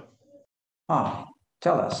 Ah,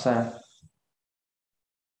 tell us, sir.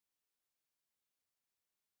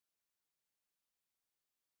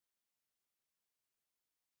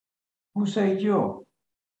 Who said you?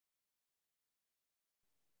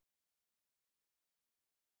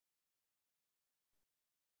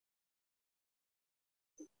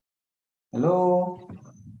 Hello?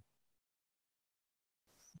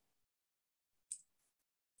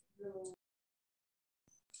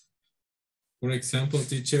 For example,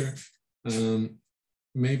 teacher,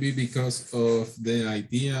 maybe because of the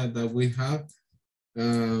idea that we have,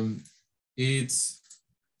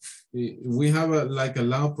 we have like a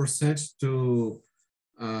low percentage to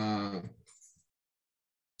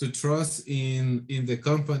trust in the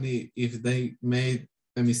company if they made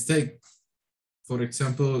a mistake. For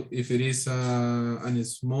example, if it is a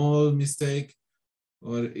small mistake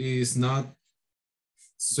or is not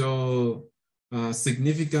so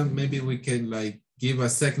significant, maybe we can like give a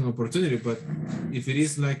second opportunity. But if it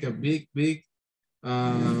is like a big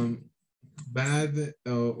bad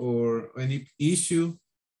or any issue,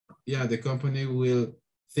 yeah, the company will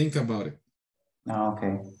think about it.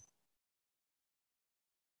 Okay.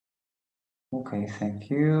 Okay, thank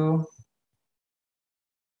you.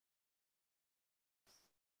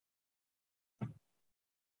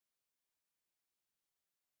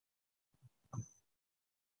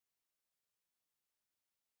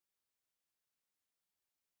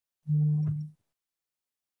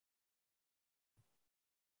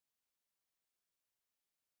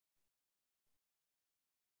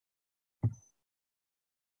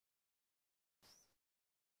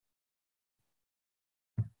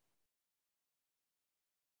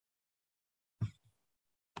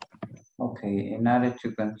 Okay, in order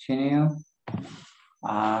to continue,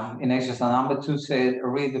 in exercise number 2 says,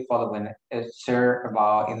 read the following excerpt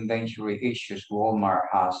about inventory issues Walmart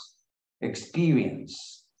has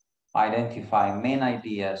experienced. Identify main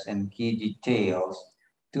ideas and key details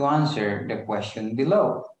to answer the question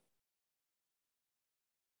below.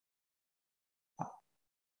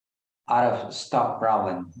 Out of stock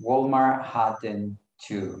problem, Walmart had them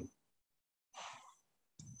too.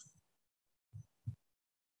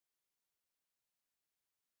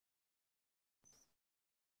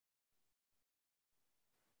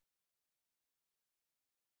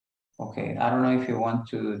 Okay, I don't know if you want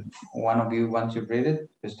to, one of you want to read it,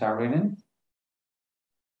 to start reading?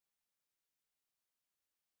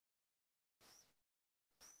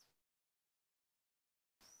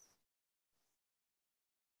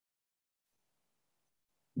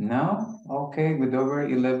 No? Okay, with over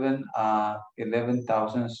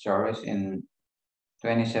 11,000 stores in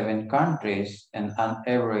 27 countries and an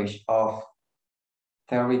average of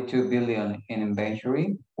 32 billion in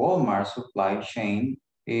inventory, Walmart's supply chain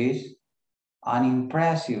is an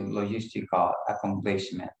impressive logistical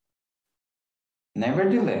accomplishment.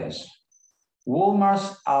 Nevertheless,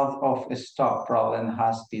 Walmart's out-of-stock problem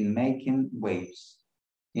has been making waves.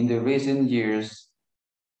 In the recent years,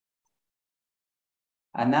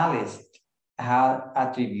 analysts have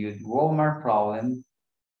attributed Walmart problem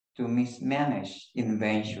to mismanaged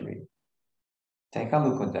inventory. Take a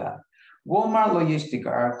look at that. Walmart logistics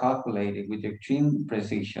are calculated with extreme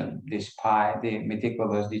precision despite the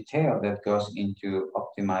meticulous detail that goes into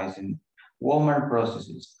optimizing Walmart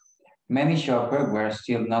processes. Many shoppers were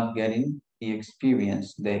still not getting the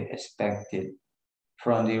experience they expected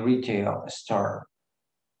from the retail store.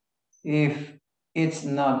 If it's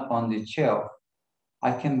not on the shelf,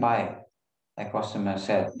 I can buy it, a customer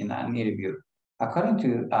said in an interview. According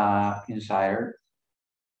to Insider,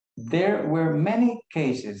 there were many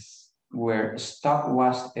cases where stock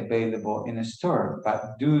was available in a store,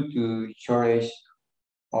 but due to shortage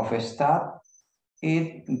of stock,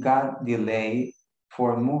 it got delayed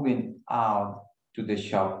for moving out to the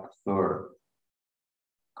shop floor.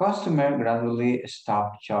 Customers gradually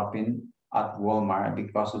stopped shopping at Walmart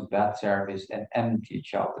because of bad service and empty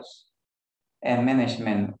shelves. And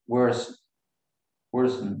management worsened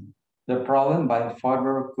the problem by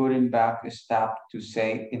further cutting back staff to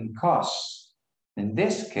save in costs. In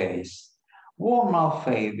this case, Walmart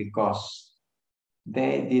failed because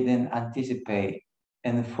they didn't anticipate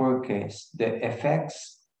and forecast the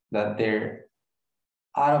effects that their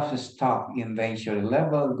out-of-stock inventory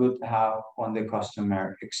level would have on the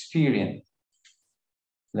customer experience.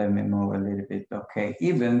 Let me move a little bit. Okay,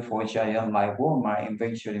 even for giant like Walmart,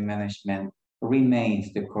 inventory management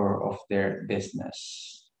remains the core of their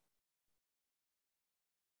business.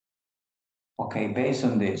 Okay, based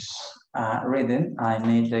on this reading, I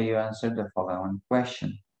need that you answer the following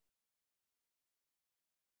question.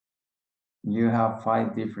 You have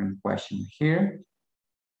 5 different questions here.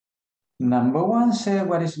 Number 1 says,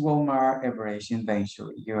 what is Walmart average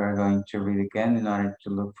inventory? You are going to read again in order to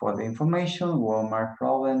look for the information. Walmart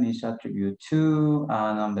problem is attributed to.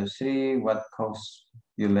 Number 3, what caused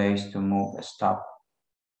delays to move stock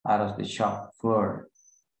out of the shop floor?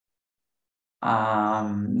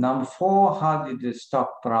 Number 4, how did the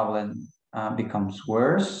stock problem becomes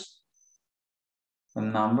worse?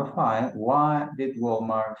 And number 5, why did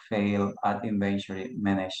Walmart fail at inventory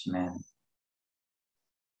management?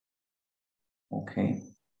 Okay.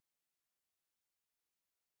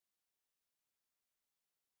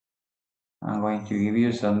 I'm going to give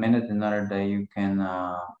you some minutes in order that you can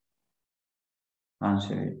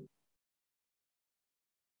answer it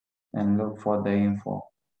and look for the info.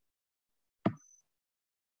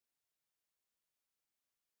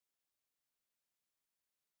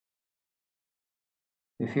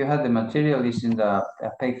 If you have the material, it's in the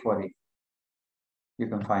page 40. You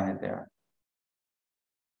can find it there.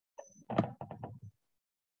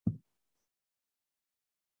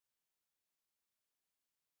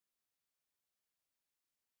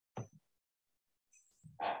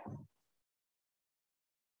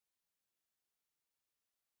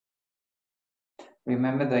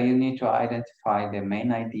 Remember that you need to identify the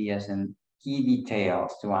main ideas and key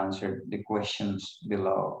details to answer the questions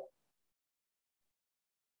below.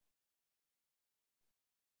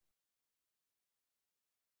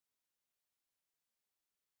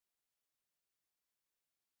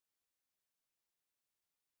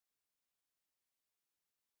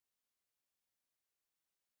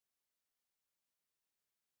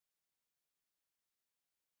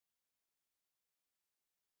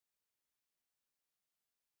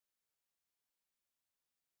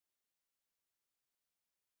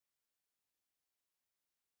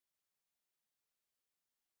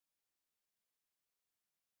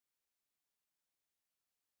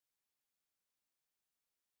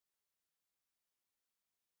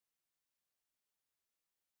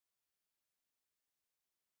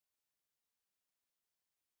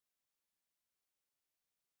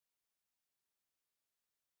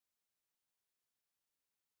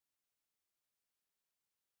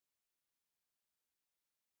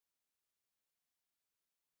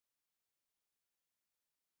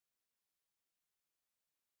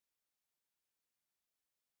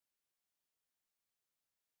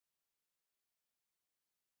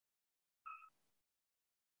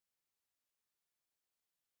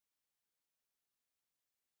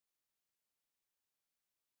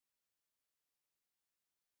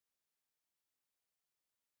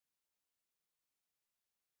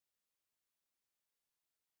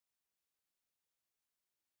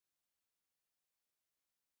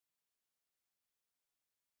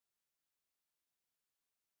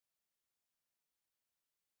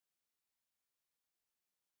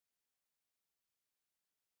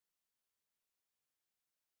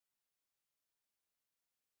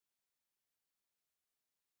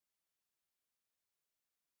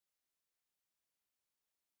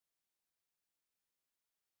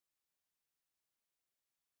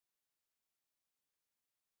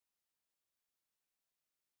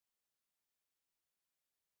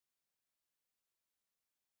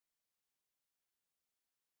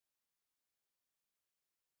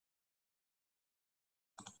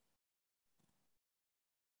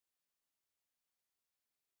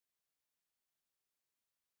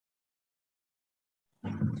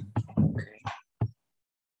 Okay.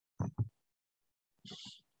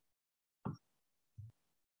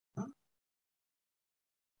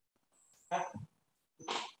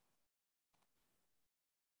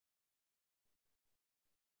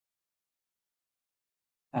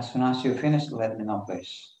 As soon as you finish, let me know,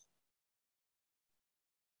 please.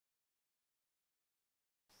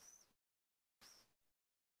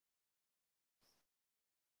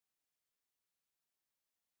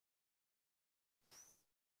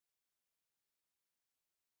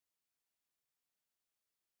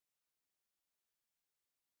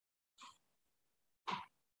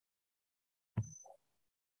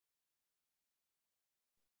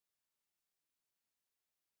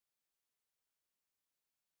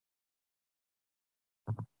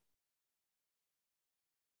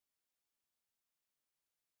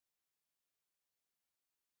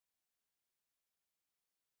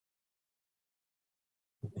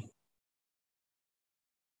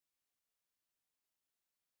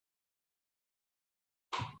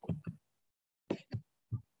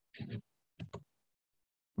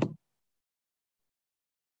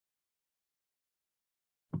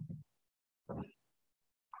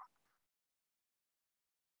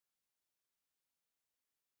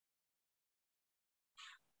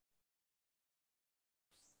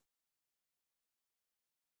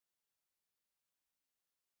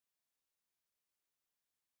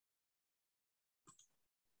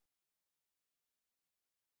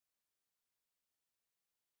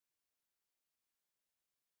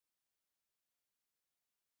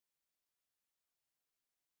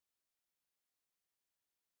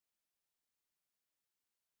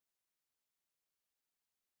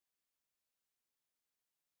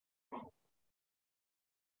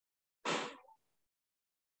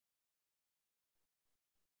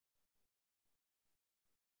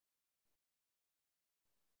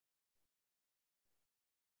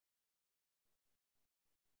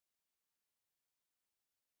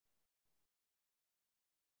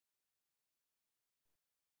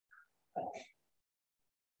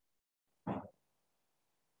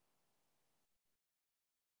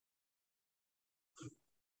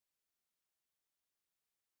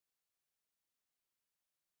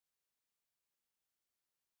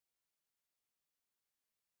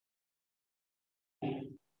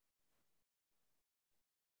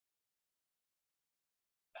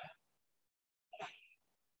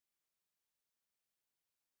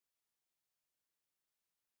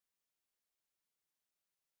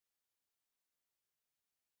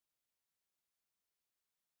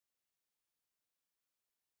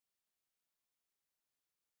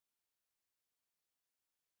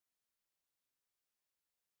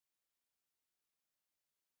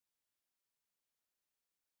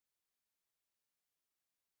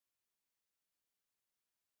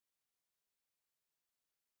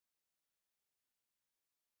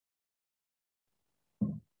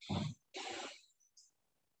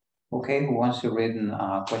 Okay, who wants to read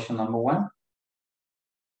question number 1?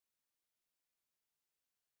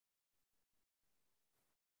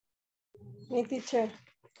 Me, teacher.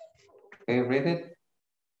 Okay, read it.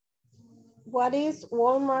 What is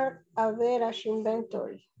Walmart average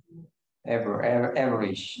inventory?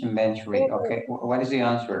 Average inventory. Okay, what is the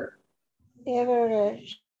answer?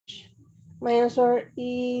 Average. My answer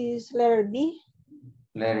is letter B.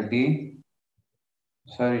 Letter B.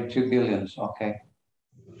 32 billions. Okay.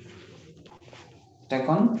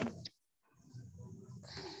 Second.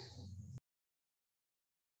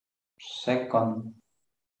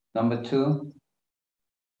 Number 2.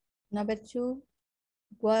 Number 2,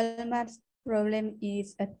 Walmart's problem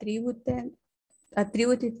is attributed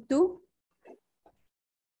to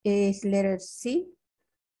is letter C,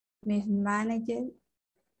 mismanaged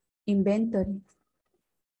inventory.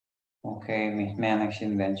 Okay, mismanaged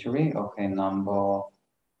inventory. Okay, number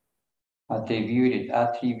attributed.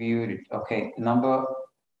 Okay, number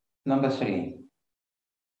 3.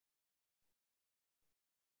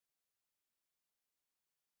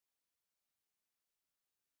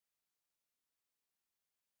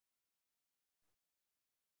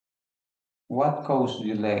 What caused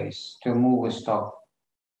delays to move stock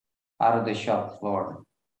out of the shop floor?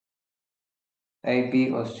 A, B,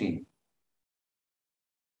 or C?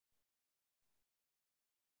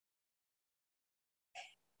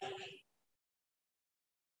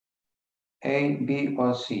 A, B,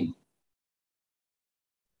 or C?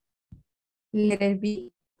 Letter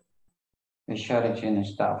B. The shortage in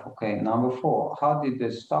stock. Okay, number 4. How did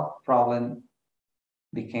the stock problem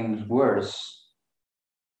become worse?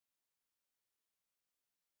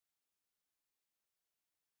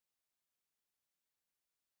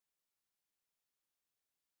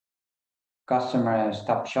 Customer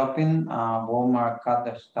stopped shopping, Walmart cut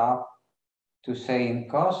the stock to save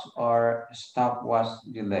costs, or stock was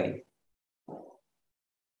delayed?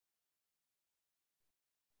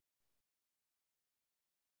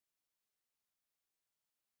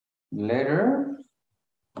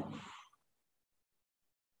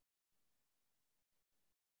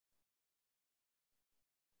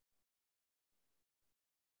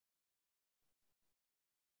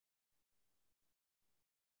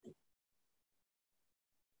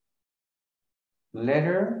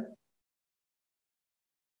 Letter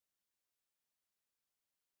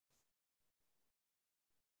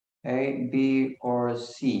A, B, or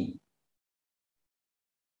C?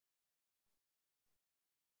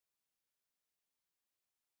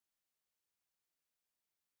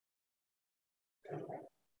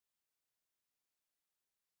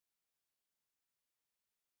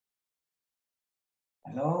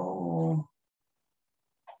 Hello?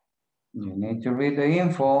 You need to read the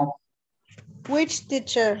info. Which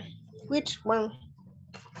teacher? Which one?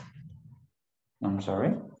 I'm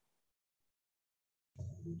sorry.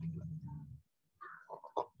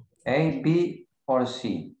 A, B, or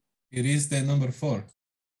C? It is the number 4.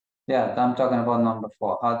 Yeah, I'm talking about number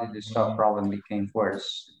 4. How did the stock problem become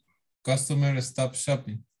worse? Customer stop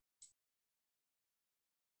shopping.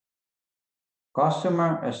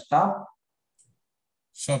 Customer stop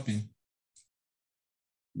Shopping.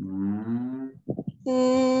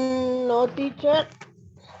 No, teacher.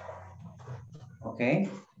 Okay.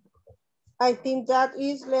 I think that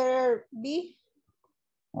is letter B.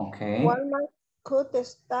 Okay. Walmart cut the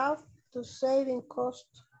staff to save in cost.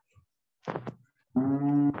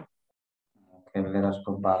 Okay, let us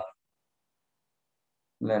go back.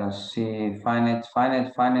 Let us see. Find it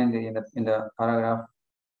in the paragraph.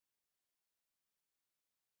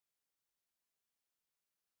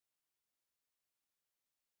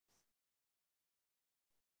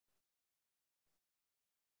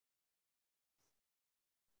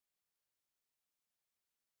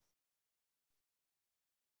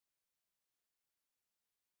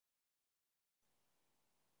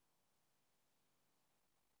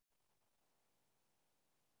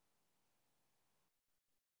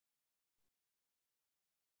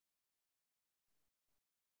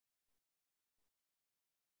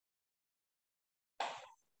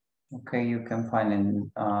 Okay, you can find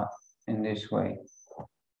it in this way.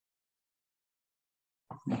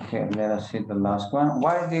 Okay, let us see the last one.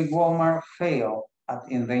 Why did Walmart fail at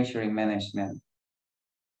inventory management?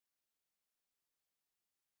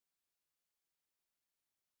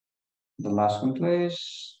 The last one,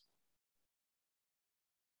 please.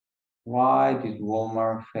 Why did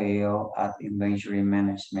Walmart fail at inventory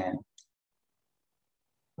management?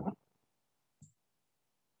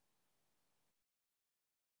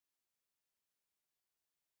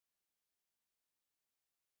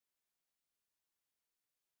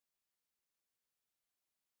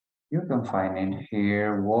 You can find it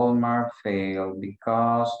here. Walmart failed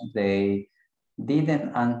because they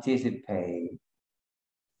didn't anticipate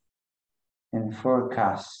and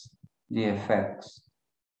forecast the effects.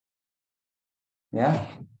 Yeah.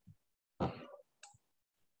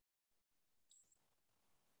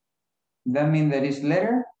 That means that is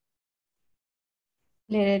letter?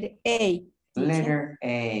 Letter A. Teacher. Letter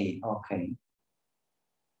A, okay.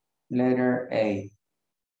 Letter A.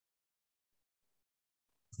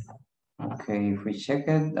 Okay, if we check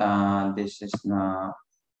it, this is not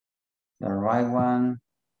the right one.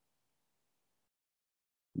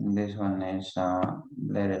 This one is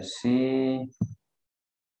letter C.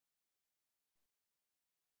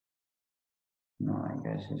 No, I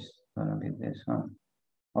guess it's gonna be this one.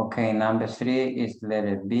 Okay, number 3 is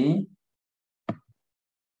letter B.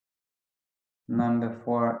 Number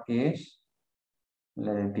 4 is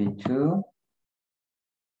letter B2.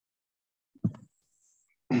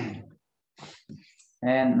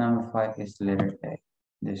 And number 5 is letter A,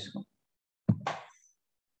 this one.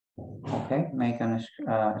 Okay, make a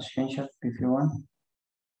screenshot if you want.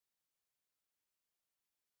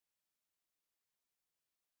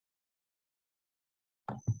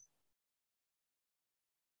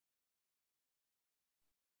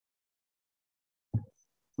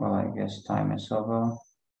 Well, I guess time is over.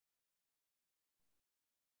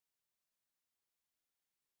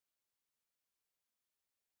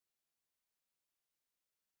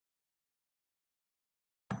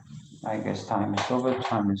 I guess time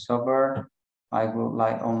is over. I would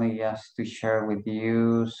like only just to share with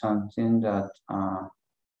you something that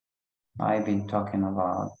I've been talking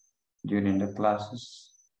about during the classes.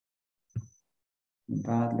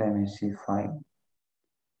 But let me see if I...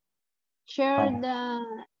 Share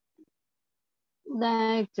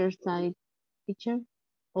the exercise, teacher,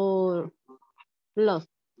 or lost.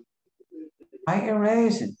 I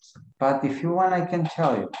erased it, but if you want, I can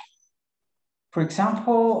tell you. For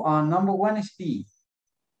example, number 1 is B.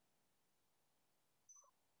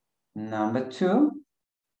 Number 2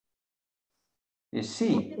 is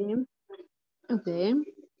C. Okay.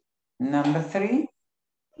 Number 3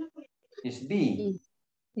 is B.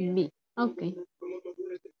 B. Okay.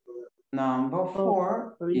 Number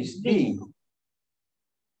 4 is B.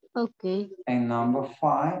 Okay. And number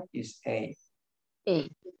 5 is A. A.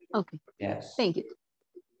 Okay. Yes. Thank you.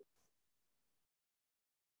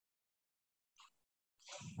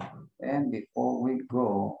 And before we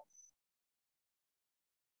go,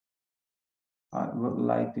 I would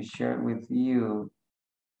like to share with you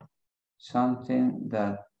something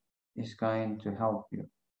that is going to help you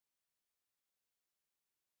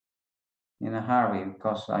in a hurry,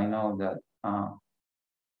 because I know that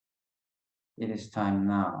it is time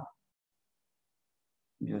now.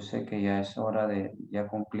 Yo sé que ya es hora ya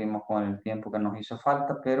cumplimos con el tiempo que nos hizo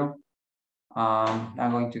falta, pero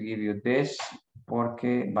I'm going to give you this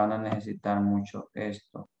porque van a necesitar mucho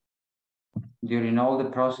esto. During all the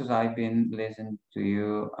process, I've been listening to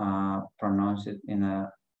you pronounce it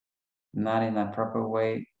not in a proper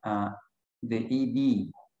way. The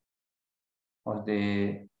ED of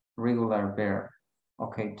the regular verb.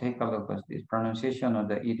 Okay, take a look at this pronunciation of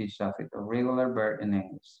the ED suffix of regular verb in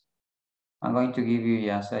English. I'm going to give you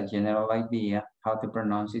just a general idea how to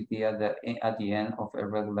pronounce it at the end of a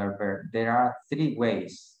regular verb. There are 3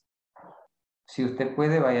 ways. Si usted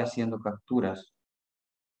puede, vaya haciendo capturas.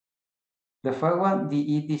 The first one,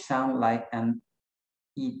 the ED sound like an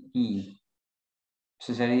ED.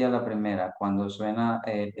 Esa sería la primera, cuando suena,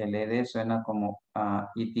 el ED suena como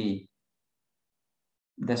ED.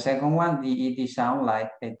 The second one, the ED sound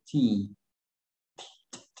like a T.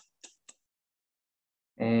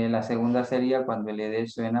 La segunda sería cuando el ED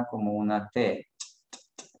suena como una T.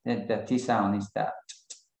 The T sound is that.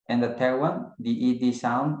 And the third one, the ED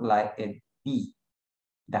sound like a D.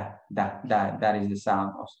 That is the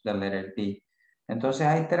sound of the letter D. Entonces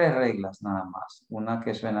hay 3 reglas nada más. Una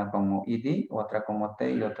que suena como ED, otra como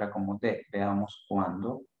T y otra como D. Veamos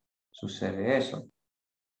cuándo sucede eso.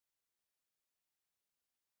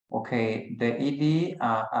 Okay, the ED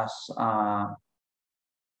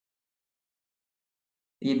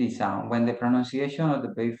ED sound. When the pronunciation of the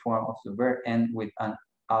base form of the verb ends with an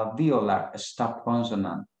alveolar stop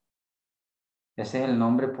consonant. Ese es el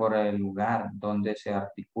nombre por el lugar donde se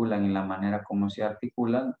articulan y la manera como se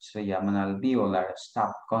articulan se llaman alveolar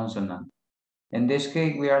stop consonant. In this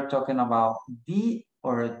case, we are talking about D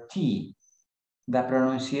or T. The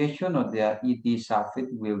pronunciation of the ED suffix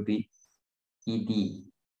will be ED.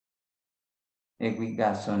 And we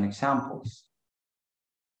got some examples.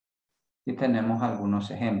 Y tenemos algunos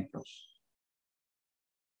ejemplos.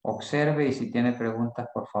 Observe y si tiene preguntas,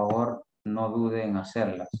 por favor, no dude en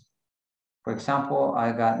hacerlas. For example,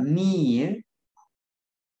 I got need.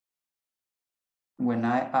 When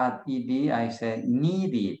I add ED, I say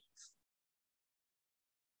needed.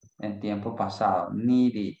 En tiempo pasado,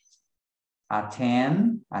 needed.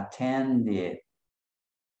 Attend, attended.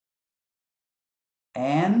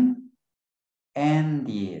 And,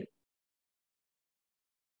 ended.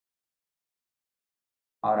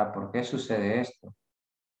 Ahora, ¿por qué sucede esto?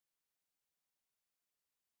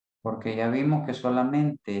 Porque ya vimos que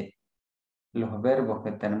solamente los verbos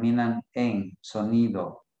que terminan en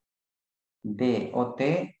sonido D o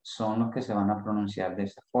T son los que se van a pronunciar de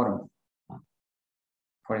esa forma.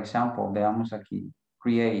 Por ejemplo, veamos aquí.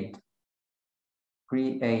 Create,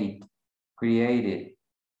 create, created.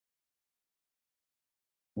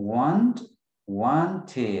 Want,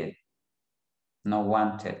 wanted, no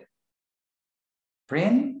wanted.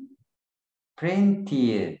 Print,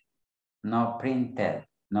 printed, no printed,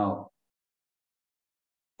 no.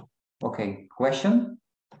 Okay, question?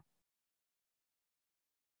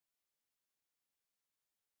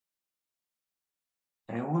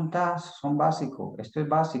 Preguntas son básicos. Esto es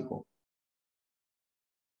básico.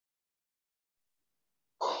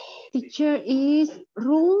 Teacher, is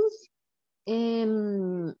rules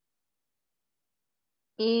is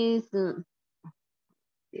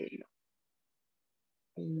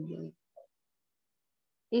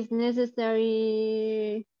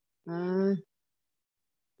necessary. I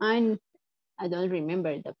don't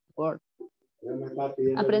remember the word.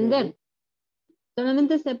 Aprender.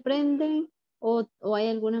 ¿Solamente se aprende o hay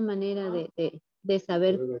alguna manera de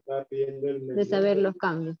saber los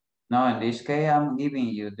cambios? No, in this case, I'm giving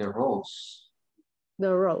you the rules.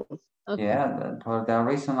 The rules. Okay. Yeah, for the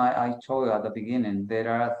reason I told you at the beginning, there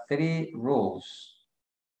are 3 rules.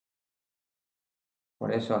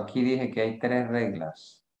 Por eso aquí dije que hay 3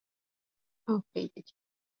 reglas. Okay.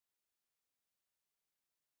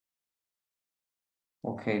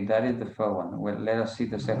 Okay, that is the first one. Well, let us see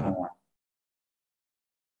the second one.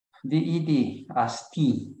 The ED as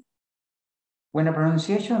T. When a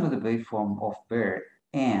pronunciation of the base form of verb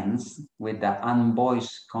ends with the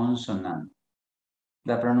unvoiced consonant,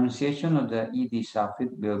 the pronunciation of the ED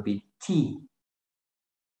suffix will be T.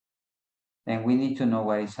 And we need to know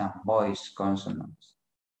what is unvoiced consonants.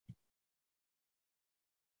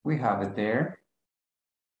 We have it there.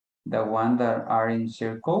 The one that are in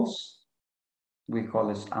circles, we call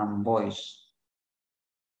it unvoiced.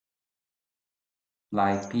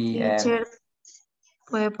 Like PF. Teacher,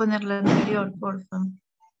 puede poner la anterior, por favor.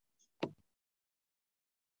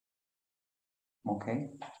 Okay.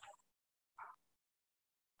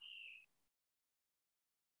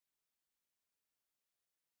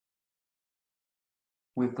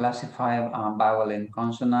 We classify vowel and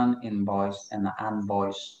consonant in voiced and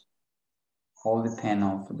unvoiced. All depend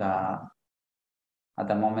on at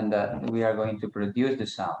the moment that we are going to produce the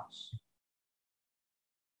sounds.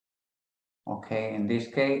 Okay, in this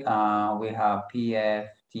case, we have P, F,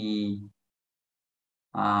 T,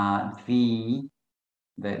 V.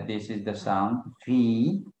 This is the sound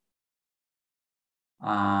V.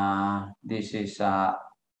 This is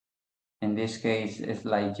in this case it's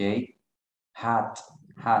like J. Hat,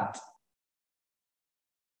 hat.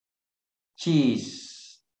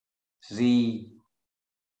 Cheese, Z.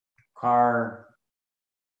 Car,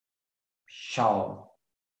 shawl.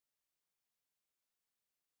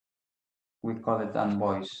 We call it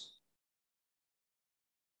unvoiced.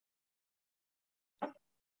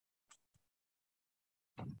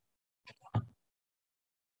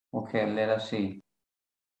 Okay, let us see.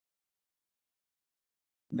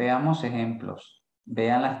 Veamos ejemplos.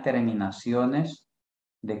 Vean las terminaciones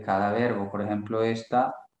de cada verbo. Por ejemplo,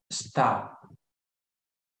 esta, stop.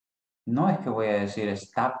 No es que voy a decir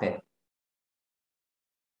stop it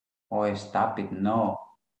o stop it, no.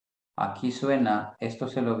 Aquí suena, esto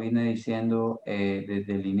se lo vine diciendo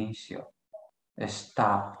desde el inicio.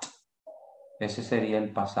 Stopped. Ese sería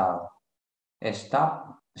el pasado.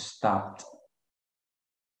 Stop, stopped.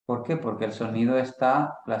 ¿Por qué? Porque el sonido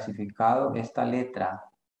está clasificado, esta letra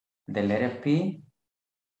the letter P,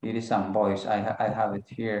 it is unvoiced. I have it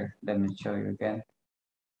here. Let me show you again.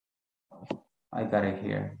 I got it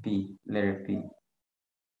here, P, letter P.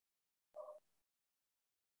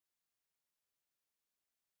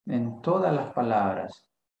 En todas las palabras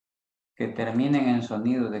que terminen en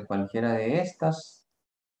sonido de cualquiera de estas,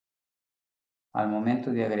 al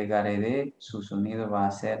momento de agregar ed, su sonido va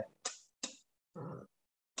a ser.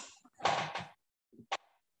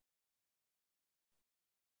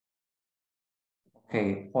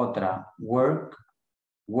 Ok, otra, work,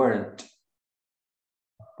 word,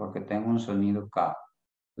 porque tengo un sonido K.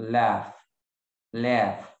 Laugh,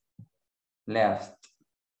 left, left.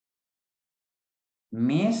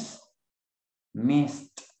 Miss,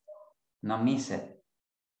 missed, no missed.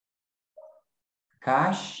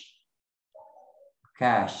 Cash,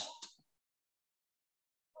 cashed.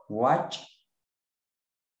 Watch,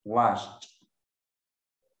 watched.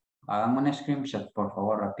 Hagamos un screenshot, por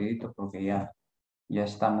favor, rapidito, porque ya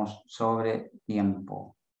estamos sobre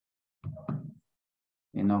tiempo.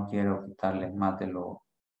 Y no quiero quitarles más de lo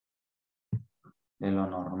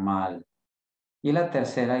normal. Y la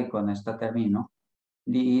tercera, y con esta termino,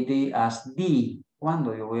 the as the.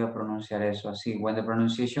 ¿Cuándo yo voy a pronunciar eso así? When the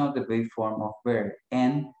pronunciation of the big form of verb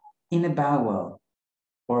and in a vowel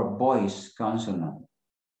or voice consonant.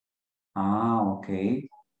 Ah, ok.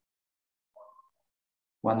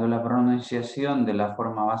 Cuando la pronunciación de la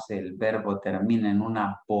forma base del verbo termina en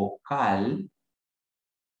una vocal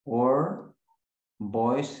or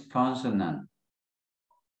voice consonant.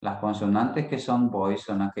 Las consonantes que son voice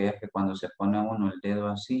son aquellas que cuando se pone uno el dedo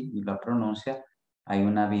así y la pronuncia, hay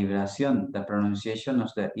una vibración. The pronunciation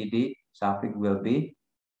of the ed suffix will be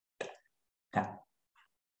da.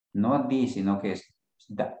 No di, sino que es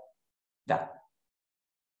da, da.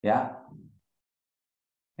 Yeah.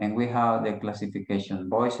 And we have the classification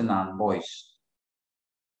voice and non-voice.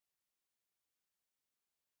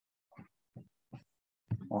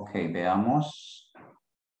 Ok, veamos.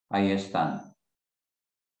 Ahí están.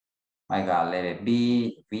 I got letter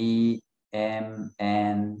B, V, M,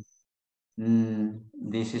 N.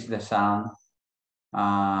 This is the sound.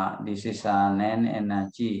 This is an N and a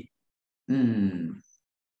G.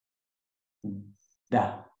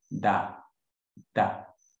 Da, da, da.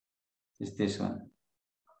 Is this one.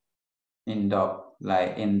 In dog,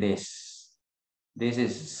 like in this. This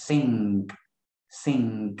is sing,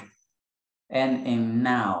 sing. And in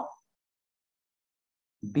now.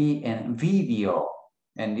 B and video.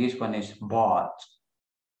 And this one is bought.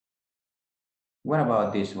 What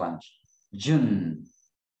about this one? Jun.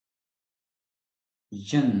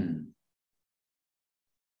 Jun.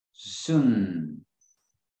 Soon.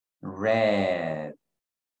 Red.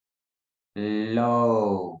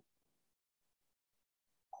 Low.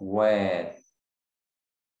 Wet.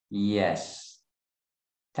 Yes.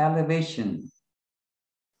 Television.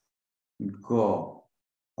 Go.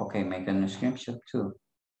 Okay, make a screenshot too.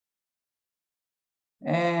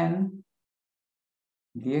 And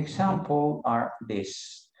the example are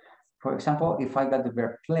this. For example, if I got the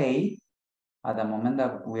verb play, at the moment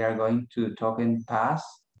that we are going to talk in past,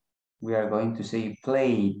 we are going to say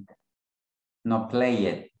played, not play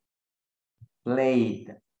it.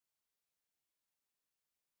 Played.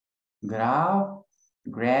 Grab,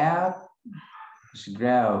 grab,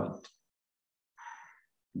 grabbed.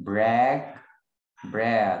 Brag,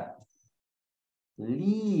 bread.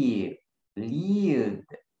 Leave,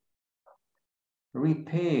 lived.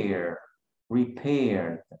 Repair,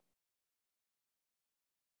 repaired.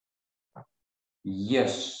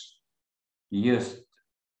 Yes, used.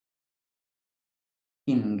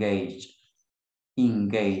 Engaged,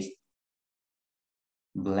 engaged.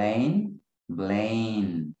 Blame,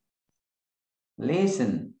 blame.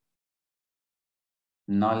 Listen,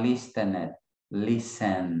 no listen,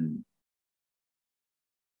 listen.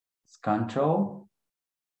 Control,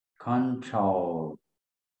 control.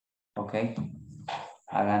 Ok,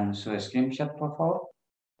 hagan su screenshot por favor.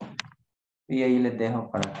 Y ahí les dejo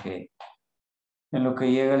para que en lo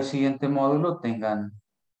que llega el siguiente módulo tengan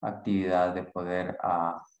actividad de poder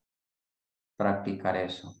practicar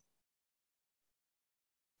eso.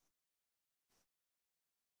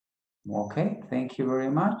 Okay, thank you very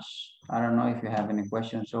much. I don't know if you have any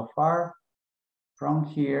questions so far. From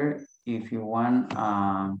here, if you want,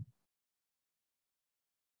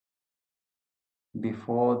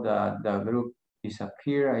 before the group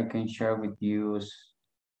disappear, I can share with you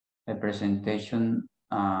a presentation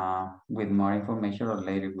with more information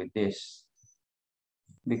related with this.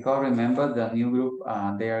 Because remember the new group,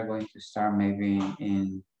 they are going to start maybe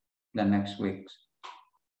in the next weeks.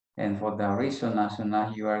 And for the reason, as soon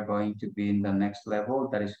as you are going to be in the next level,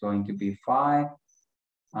 that is going to be 5,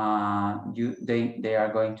 they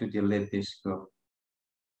are going to delete this group.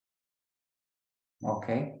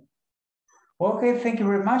 Okay. Okay, thank you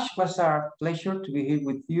very much. It was a pleasure to be here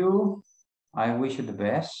with you. I wish you the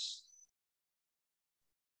best.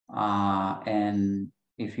 And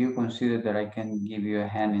if you consider that I can give you a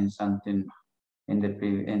hand in something in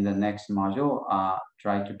the next module,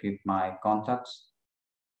 try to keep my contacts.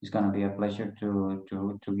 It's going to be a pleasure to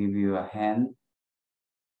give you a hand,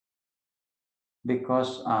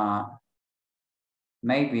 because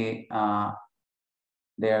maybe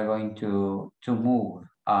they are going to move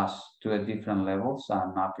us to a different levels.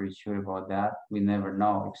 I'm not pretty sure about that. We never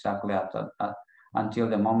know exactly until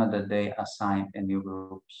the moment that they assign a new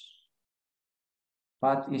groups.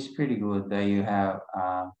 But it's pretty good that you have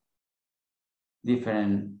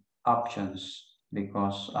different options,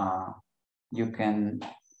 because you can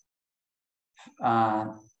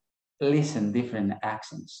listen different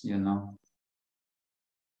accents, you know.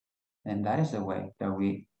 And that is the way that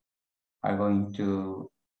we are going to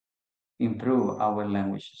improve our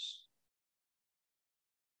languages.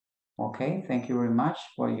 Okay, thank you very much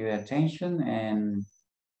for your attention. And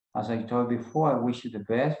as I told before, I wish you the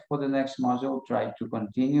best for the next module. Try to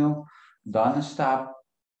continue, don't stop.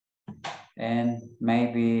 And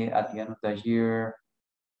maybe at the end of the year,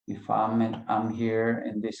 if I'm here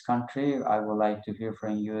in this country, I would like to hear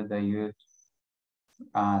from you that you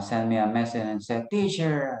send me a message and say,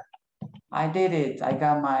 teacher, I did it. I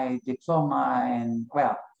got my diploma, and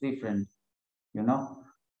well, different, you know.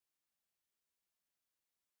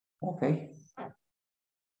 Okay.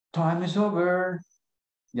 Time is over.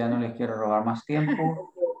 Ya no les quiero robar más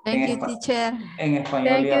tiempo. Thank you, teacher. En español.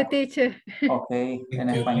 Thank you, teacher. Ok, en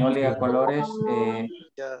español y a colores.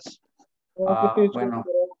 Yes. Bueno,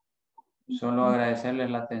 solo agradecerles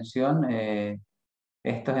la atención.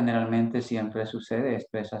 Esto generalmente siempre sucede,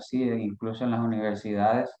 esto es así, incluso en las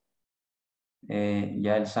universidades.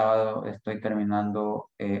 Ya el sábado estoy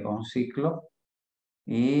terminando un ciclo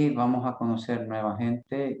y vamos a conocer nueva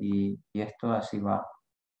gente, y esto así va.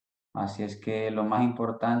 Así es que lo más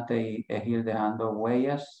importante es ir dejando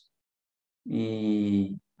huellas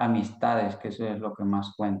y amistades, que eso es lo que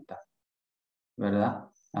más cuenta, ¿verdad?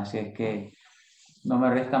 Así es que no me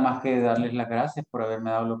resta más que darles las gracias por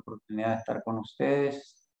haberme dado la oportunidad de estar con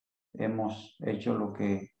ustedes. Hemos hecho lo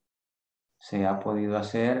que se ha podido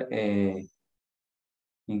hacer.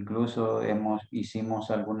 Incluso hicimos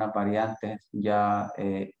algunas variantes ya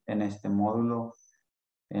en este módulo,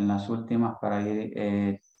 en las últimas, para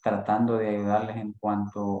ir tratando de ayudarles en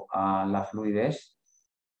cuanto a la fluidez.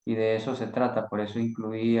 Y de eso se trata. Por eso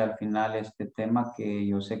incluí al final este tema, que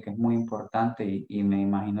yo sé que es muy importante, y me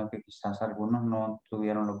imagino que quizás algunos no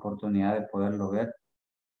tuvieron la oportunidad de poderlo ver.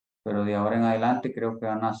 Pero de ahora en adelante creo que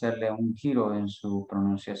van a hacerle un giro en su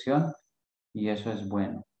pronunciación, y eso es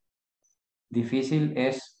bueno. Difícil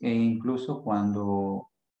es incluso cuando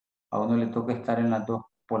a uno le toca estar en las dos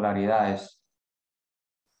polaridades,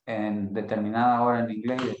 en determinada hora en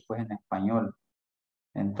inglés y después en español.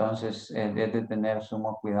 Entonces es de tener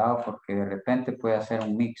sumo cuidado, porque de repente puede hacer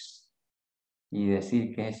un mix y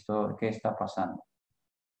decir qué está pasando.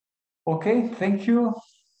 Ok, thank you.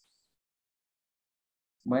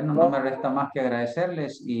 Bueno, no me resta más que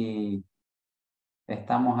agradecerles, y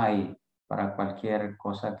estamos ahí para cualquier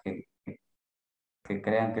cosa que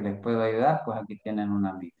crean que les puedo ayudar, pues aquí tienen un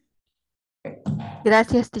amigo. Okay.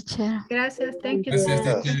 Gracias, teacher. Gracias, thank you. Gracias,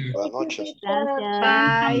 Yes. teacher. Buenas noches.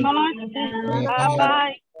 Bye.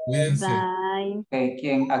 Bye. Cuídense.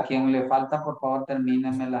 Okay, a quien le falta, por favor,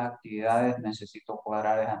 termínenme las actividades. Necesito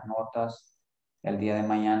cuadrar esas notas. El día de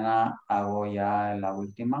mañana hago ya la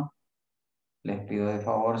última. Les pido de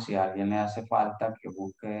favor, si a alguien le hace falta, que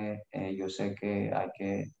busque. Yo sé que hay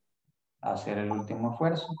que hacer el último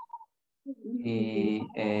esfuerzo, y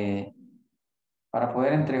para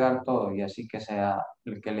poder entregar todo, y así que sea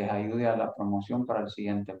el que les ayude a la promoción para el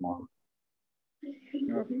siguiente módulo.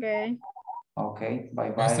 Okay. Okay,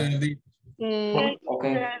 bye Hasta bye. el día.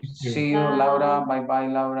 Okay, see you, Laura. Bye bye,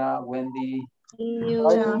 Laura. Wendy.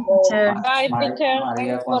 Bye,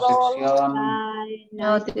 María Concepción.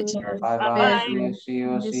 No, teacher. Bye bye. See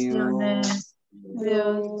you.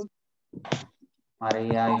 Adiós.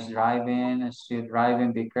 María is driving. Is she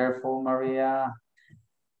driving? Be careful, María.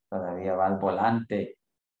 Todavía va al volante.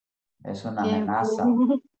 Es una amenaza.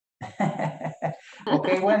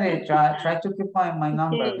 Okay, Wendy, try to keep my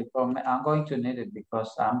number, because I'm going to need it,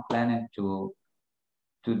 because I'm planning to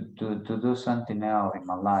do something else in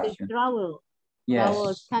my life. Travel. Yes.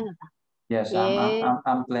 Travel Canada. Yes,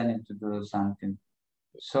 I'm planning to do something.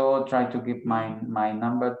 So try to keep my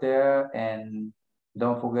number there, and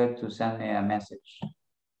don't forget to send me a message.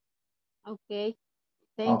 Okay.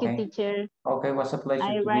 Thank you, teacher. Okay, what's a pleasure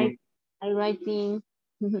I write in.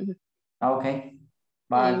 Okay.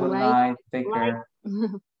 Bye, And good like- night, take care.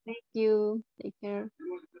 Thank you. Take care.